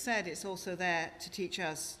 as Nick said, it's also there to teach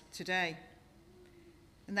us today.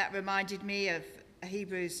 And that reminded me of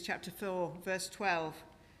Hebrews chapter 4, verse 12,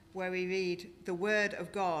 where we read, the word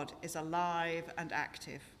of God is alive and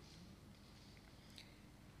active.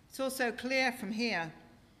 It's also clear from here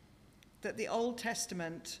that the Old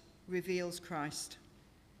Testament reveals Christ.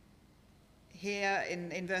 Here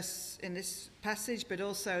in this passage, but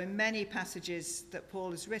also in many passages that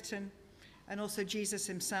Paul has written, and also Jesus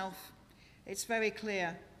himself, it's very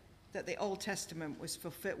clear that the Old Testament was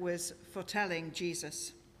foretelling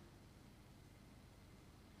Jesus.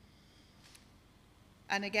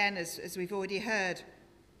 And again, as we've already heard,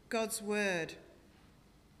 God's word,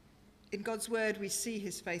 in God's word we see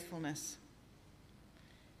his faithfulness,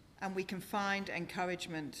 and we can find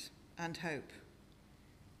encouragement and hope.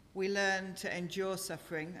 We learn to endure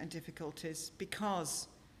suffering and difficulties because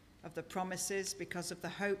of the promises, because of the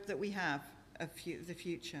hope that we have of the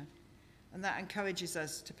future. And that encourages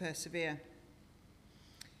us to persevere.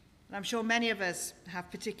 And I'm sure many of us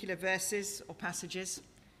have particular verses or passages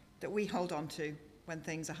that we hold on to when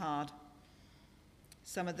things are hard.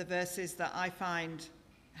 Some of the verses that I find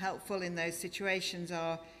helpful in those situations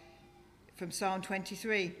are from Psalm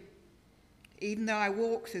 23. Even though I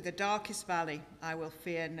walk through the darkest valley, I will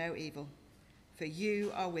fear no evil, for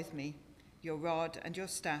you are with me. Your rod and your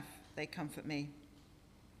staff, they comfort me.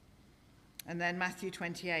 And then Matthew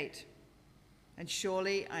 28. And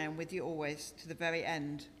surely I am with you always to the very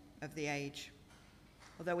end of the age.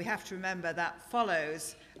 Although we have to remember that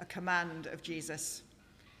follows a command of Jesus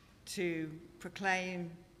to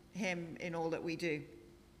proclaim him in all that we do.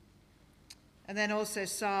 And then also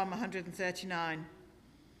Psalm 139,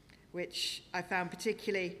 which I found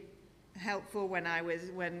particularly helpful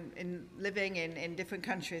when living in different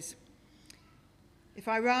countries. If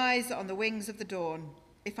I rise on the wings of the dawn,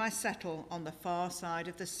 if I settle on the far side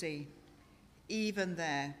of the sea, even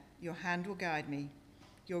there your hand will guide me,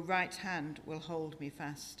 your right hand will hold me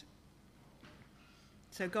fast.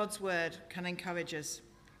 So God's word can encourage us,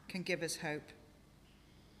 can give us hope.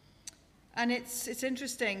 And it's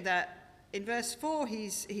interesting that in verse 4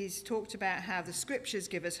 he's talked about how the scriptures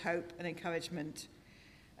give us hope and encouragement.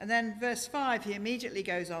 And then verse 5 he immediately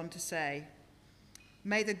goes on to say,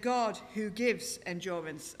 may the God who gives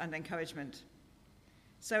endurance and encouragement.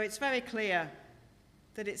 So it's very clear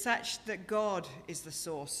that it's actually that God is the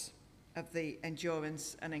source of the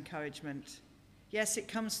endurance and encouragement. Yes, it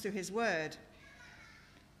comes through his word,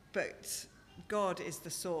 but God is the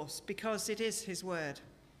source because it is his word.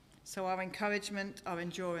 So our encouragement, our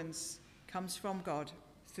endurance comes from God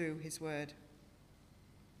through his word.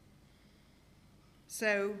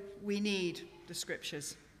 So we need the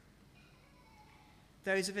scriptures.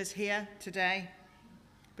 Those of us here today,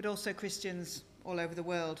 but also Christians all over the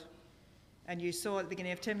world. And you saw at the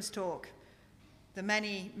beginning of Tim's talk the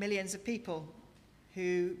many millions of people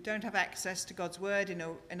who don't have access to God's word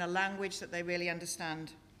in a language that they really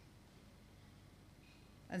understand.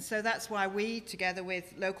 And so that's why we, together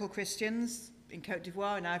with local Christians in Côte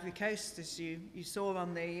d'Ivoire and Ivory Coast, as you saw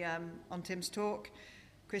on Tim's talk,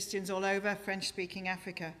 Christians all over French-speaking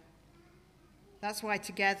Africa. That's why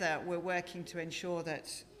together we're working to ensure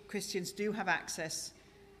that Christians do have access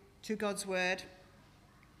to God's word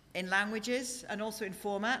in languages and also in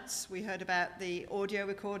formats. We heard about the audio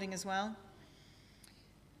recording as well,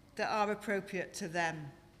 that are appropriate to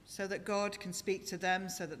them, so that God can speak to them,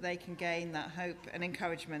 so that they can gain that hope and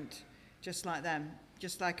encouragement just like them,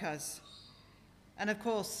 just like us. And of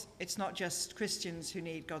course, it's not just Christians who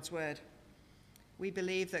need God's word. We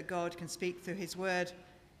believe that God can speak through his word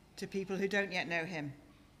to people who don't yet know him.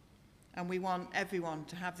 And we want everyone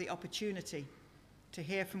to have the opportunity to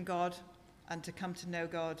hear from God and to come to know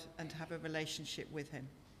God and to have a relationship with him.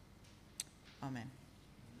 Amen.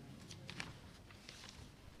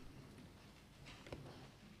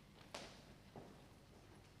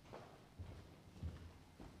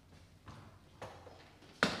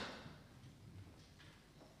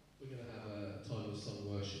 We're going to have a time of song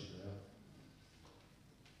worship now.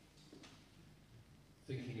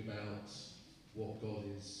 Thinking about what God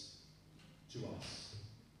is to us.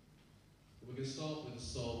 We're going to start with a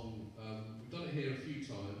song. We've done it here a few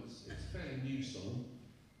times. It's a fairly new song.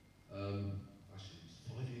 Actually, it's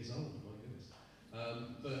 5 years old, my goodness.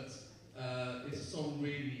 But it's a song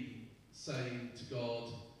really saying to God,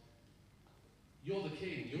 you're the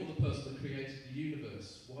king, you're the person that created the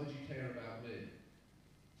universe. Why do you care about me?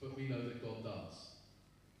 But we know that God does.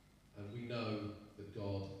 And we know that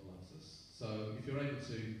God loves us. So if you're able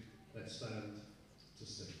to, let's stand to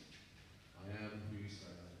sing. I am who you say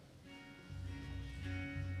I am.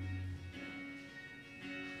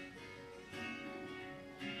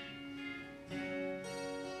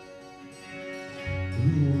 Who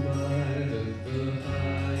am I that the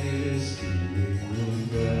highest being would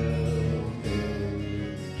welcome me?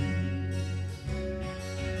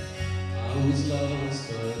 I was lost,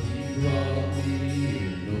 but he brought me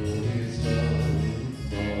in all his love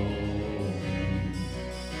for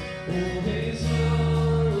me.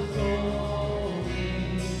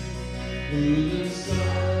 Who the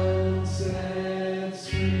Son sets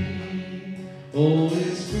free, all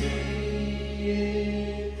is free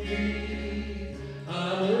indeed.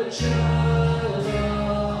 I'm a child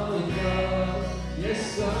of God,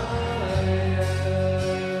 yes I am.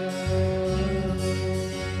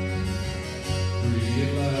 Free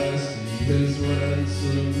at last, He has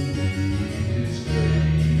ransomed me, His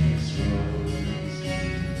grace runs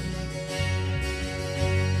deep.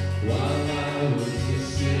 While I was a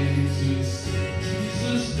saint to sin,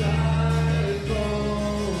 Jesus died for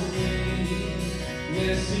me.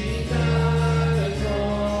 Yes, He died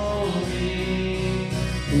for me.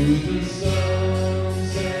 Who the Son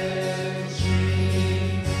sets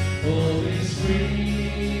free, all is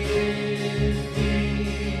free indeed.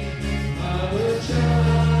 I'm a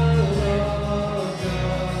child of God,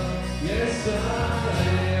 yes I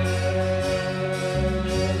am.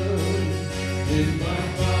 In my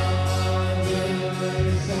Father's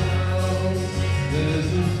house,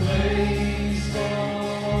 there's a place for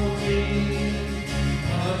me.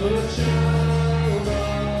 I'm a child of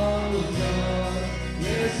God,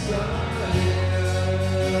 yes I am.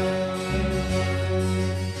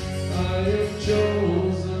 I am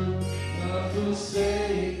chosen, not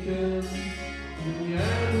forsaken. I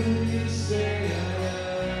am who you say I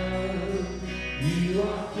am. You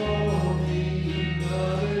are for me,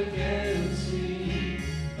 not against me.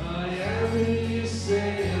 I am who you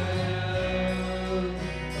say I am.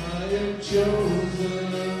 I am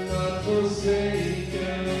chosen, not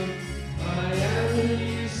forsaken. I am who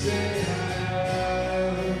you say I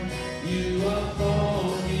am. You are for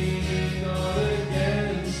me, not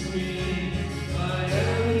against me. I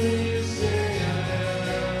am who you say I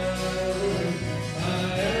am. I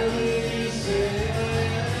am who you say I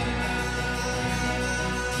am.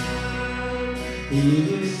 Who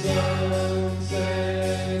the Son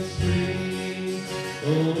sets free,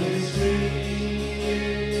 always free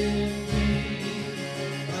indeed.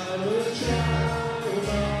 I'm a child of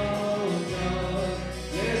God,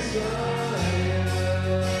 yes I am.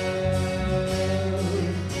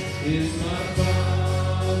 In my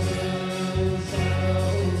Father's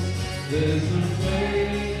house, there's a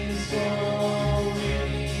place for me.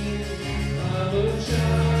 I'm a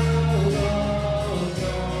child of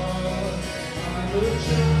God. I'm a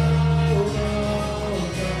child of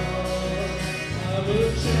God. I'm a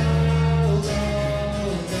child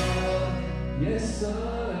of God. Yes, I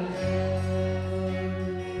am.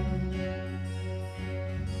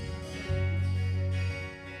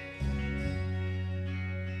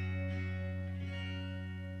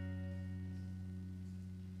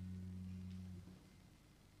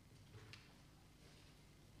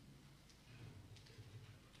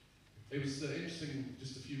 It was interesting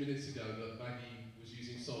just a few minutes ago that Maggie was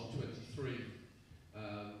using Psalm 23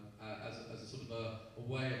 as a sort of a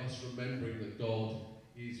way of us remembering that God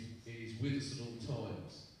is with us at all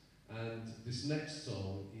times. And this next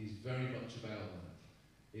song is very much about that.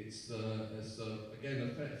 It's again a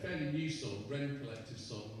fairly new song, Wren Collective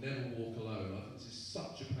song, Never Walk Alone. I think this is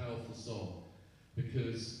such a powerful song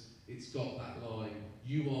because it's got that line,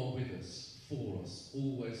 you are with us, for us,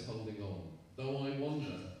 always holding on. Though I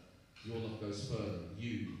wander, your love goes further.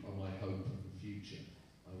 You are my hope of the future.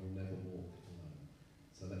 I will never walk alone.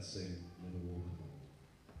 So let's sing Never Walk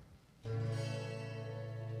Alone.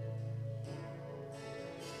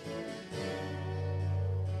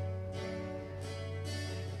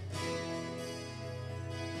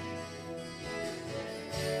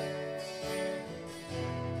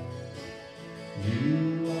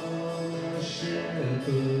 You are my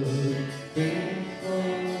shepherd,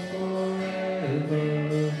 faithful forever.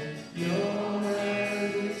 Your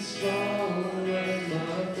hand is strong and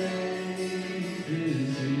my faith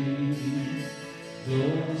is weak.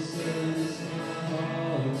 Though says my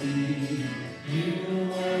heart beat, you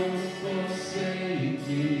won't forsake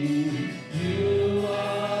me. You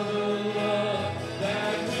are the love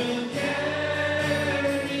that will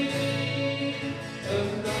carry me,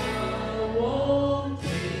 and I won't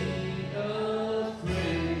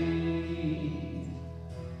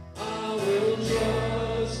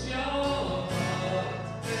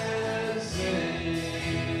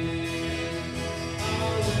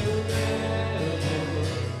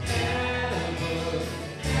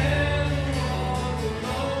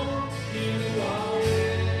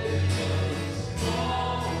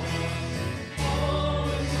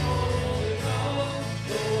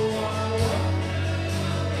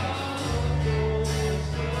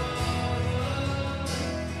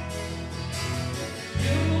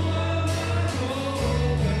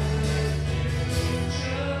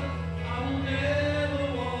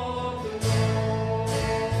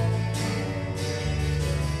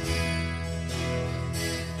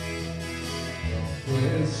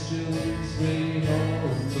questions may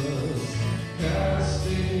haunt us,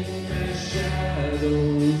 casting their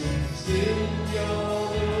shadows. Still you're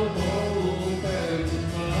the hope and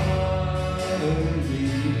harmony.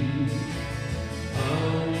 I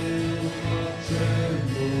will not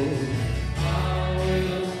tremble, I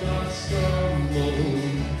will not stumble.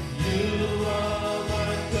 You are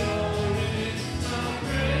my courage, my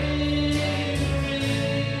bravery,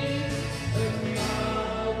 and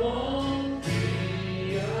I won't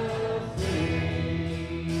be afraid.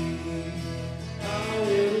 I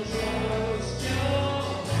will trust your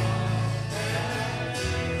heart and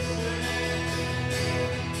strength.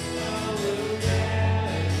 I will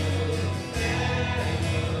never,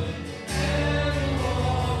 never, never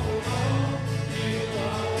walk alone. You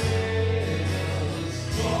are with us,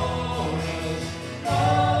 for us,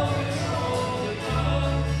 always holding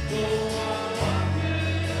on. Though I walk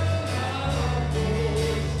through the darkest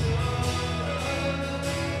night,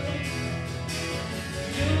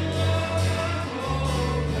 you are my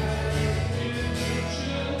hope and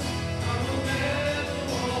future. I will never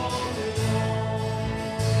walk alone.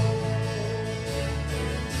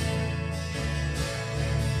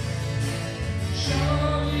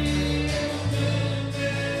 Show me your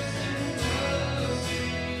goodness and mercy,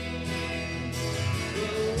 the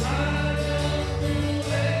light of the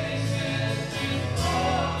wasteland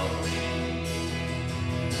before me.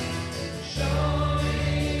 Show me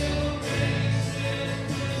your grace and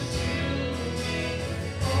pursue me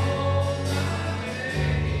all my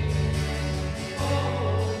days,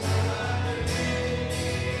 all my days.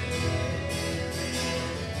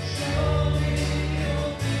 Show me your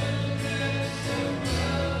goodness and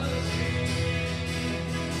mercy,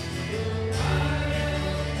 the light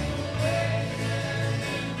of the wasteland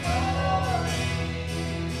before me.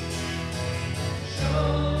 Show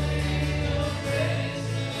me your grace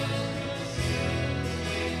and pursue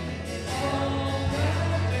me all my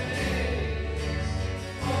days,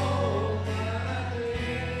 all my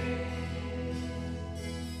days.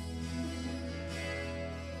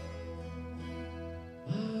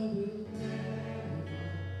 I will never, ever,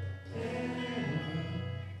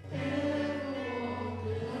 ever walk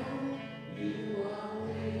alone. You are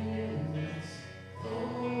with us, for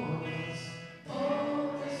us,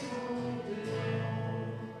 always holding on.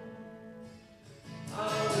 I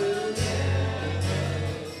will never,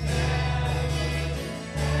 ever,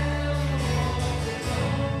 ever walk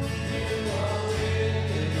alone. You are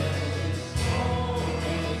with us, for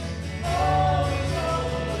us, always holding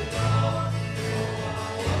on.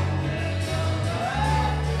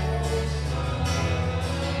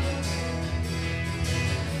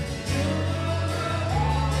 Though I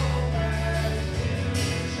walk in the darkest night, you are my hope and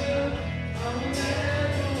future. I will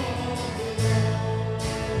never walk alone.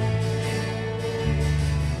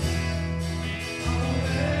 I will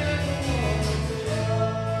never walk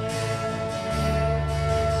alone.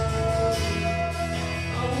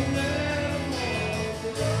 I will never walk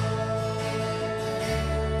alone.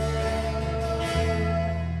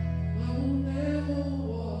 I will never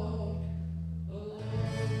walk alone.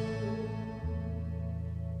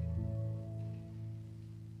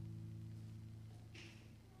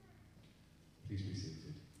 Please be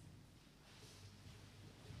seated.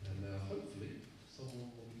 And now, hopefully,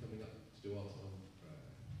 someone will be coming up to do our time of prayer.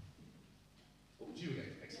 What would you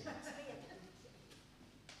again? Excellent.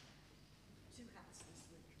 Two hats this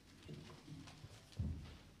week.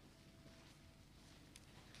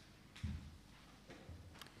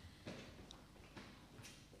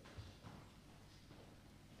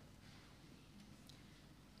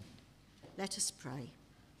 Let us pray.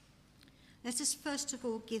 Let us first of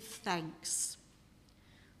all give thanks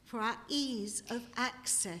for our ease of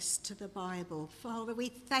access to the Bible. Father, we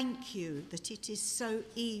thank you that it is so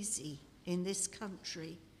easy in this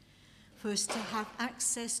country for us to have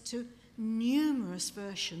access to numerous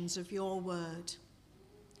versions of your word.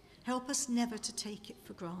 Help us never to take it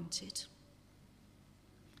for granted.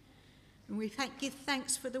 And we give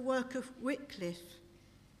thanks for the work of Wycliffe,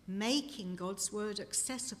 making God's word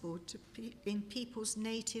accessible in people's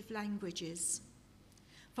native languages.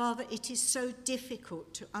 Father, it is so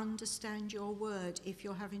difficult to understand your word if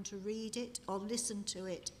you're having to read it or listen to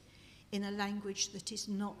it in a language that is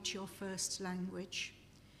not your first language.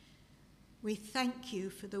 We thank you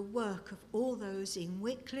for the work of all those in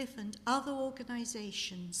Wycliffe and other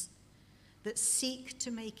organisations that seek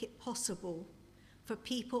to make it possible for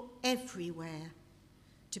people everywhere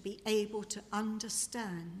to be able to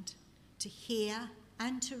understand, to hear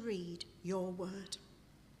and to read your word.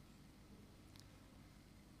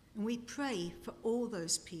 And we pray for all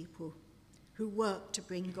those people who work to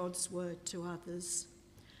bring God's word to others,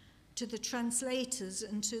 to the translators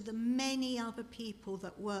and to the many other people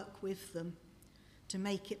that work with them to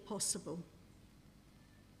make it possible.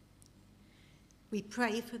 We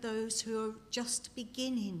pray for those who are just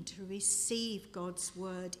beginning to receive God's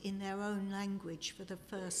word in their own language for the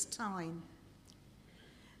first time.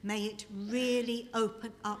 May it really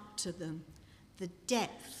open up to them the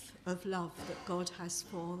depth of love that God has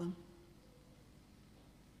for them.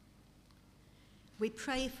 We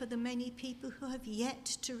pray for the many people who have yet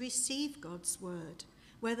to receive God's word,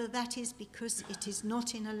 whether that is because it is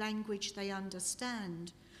not in a language they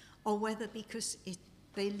understand, or whether because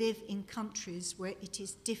they live in countries where it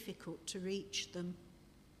is difficult to reach them.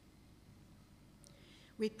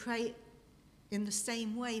 We pray in the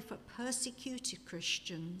same way for persecuted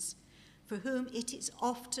Christians, for whom it is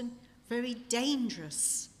often very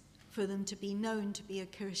dangerous for them to be known to be a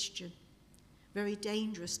Christian, very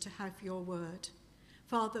dangerous to have your word.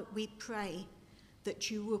 Father, we pray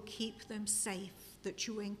that you will keep them safe, that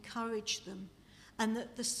you encourage them, and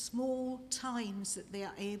that the small times that they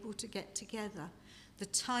are able to get together, the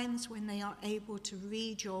times when they are able to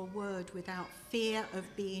read your word without fear of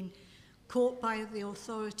being caught by the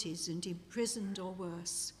authorities and imprisoned or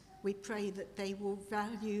worse, we pray that they will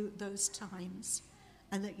value those times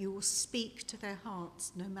and that you will speak to their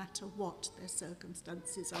hearts no matter what their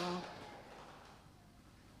circumstances are.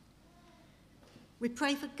 We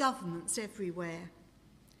pray for governments everywhere,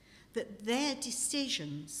 that their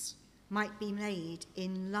decisions might be made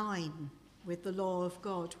in line with the law of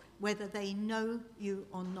God, whether they know you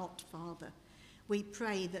or not, Father. We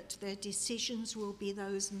pray that their decisions will be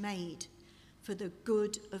those made for the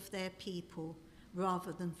good of their people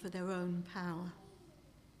rather than for their own power.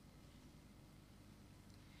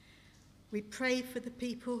 We pray for the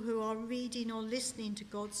people who are reading or listening to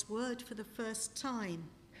God's word for the first time.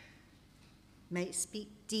 May it speak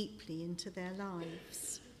deeply into their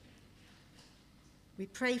lives. We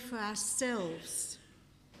pray for ourselves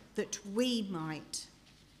that we might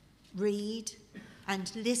read and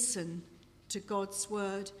listen to God's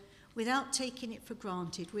word without taking it for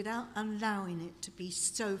granted, without allowing it to be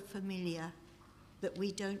so familiar that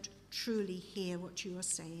we don't truly hear what you are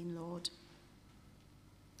saying, Lord.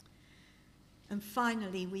 And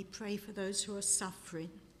finally, we pray for those who are suffering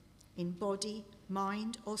in body,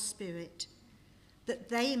 mind, or spirit, that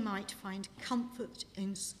they might find comfort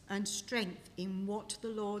and strength in what the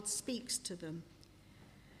Lord speaks to them.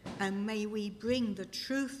 And may we bring the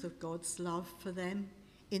truth of God's love for them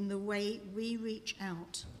in the way we reach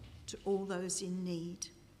out to all those in need.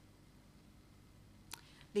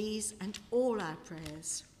 These and all our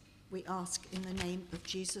prayers we ask in the name of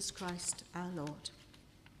Jesus Christ our Lord.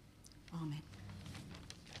 Amen.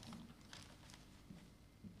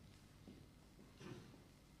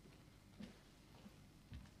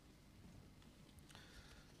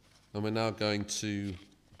 And we're now going to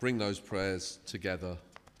bring those prayers together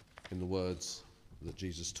in the words that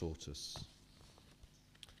Jesus taught us.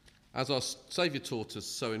 As our Saviour taught us,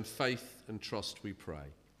 so in faith and trust we pray.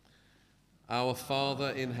 Our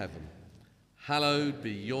Father in heaven, hallowed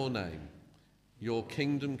be your name. Your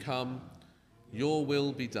kingdom come, your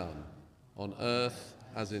will be done, on earth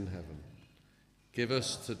as in heaven. Give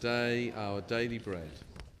us today our daily bread.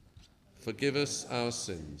 Forgive us our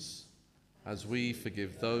sins, as we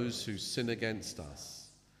forgive those who sin against us.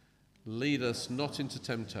 Lead us not into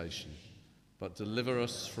temptation, but deliver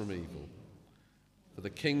us from evil. For the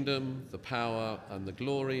kingdom, the power, and the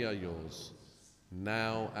glory are yours,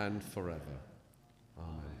 now and forever.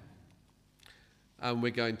 Amen. And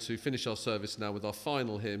we're going to finish our service now with our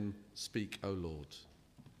final hymn, Speak, O Lord.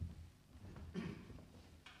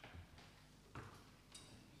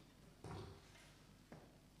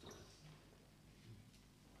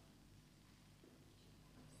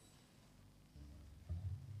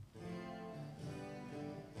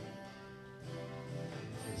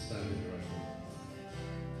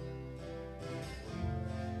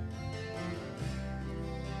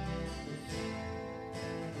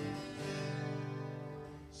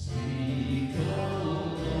 Speak,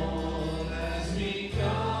 O Lord, as we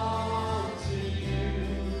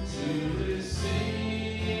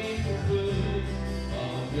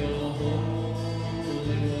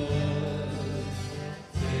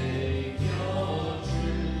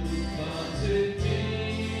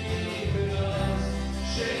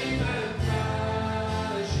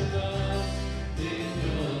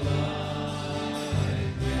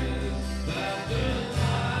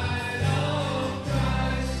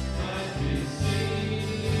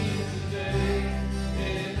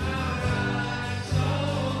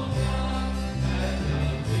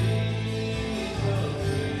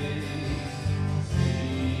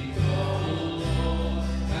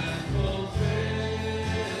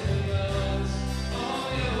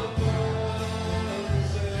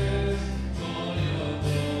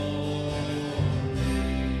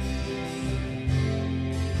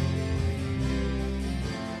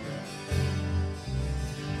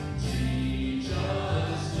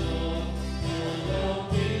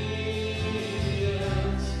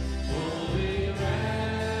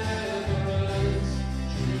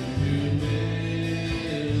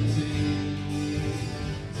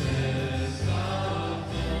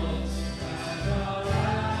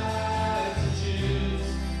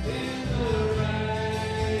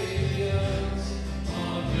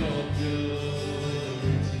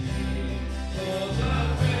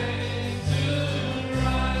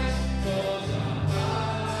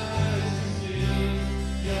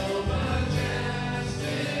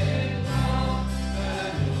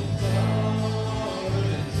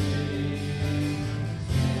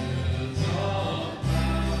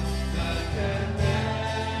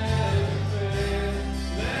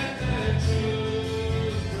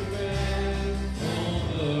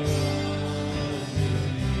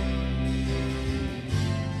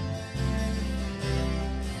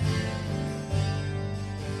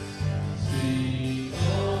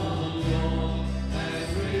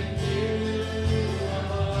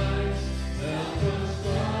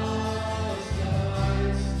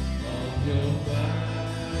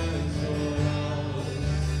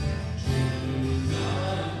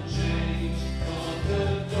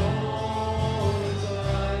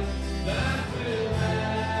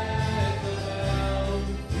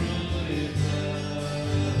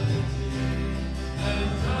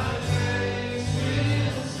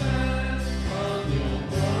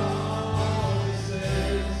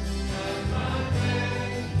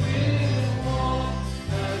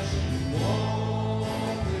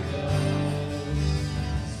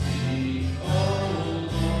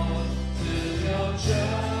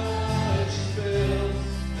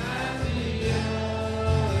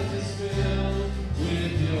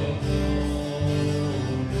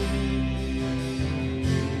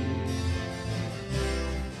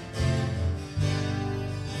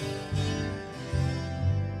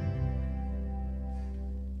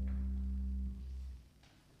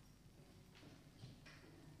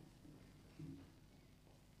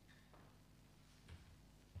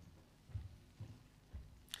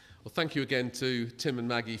Well, thank you again to Tim and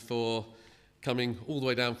Maggie for coming all the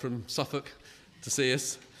way down from Suffolk to see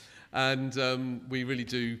us. And we really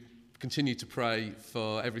do continue to pray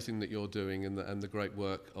for everything that you're doing and the great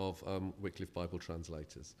work of Wycliffe Bible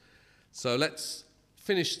translators. So let's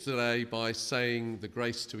finish today by saying the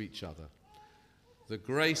grace to each other. The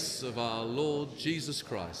grace of our Lord Jesus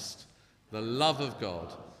Christ, the love of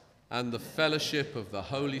God, and the fellowship of the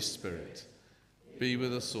Holy Spirit be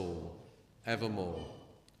with us all evermore.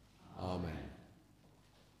 Amen.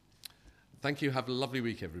 Thank you. Have a lovely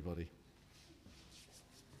week, everybody.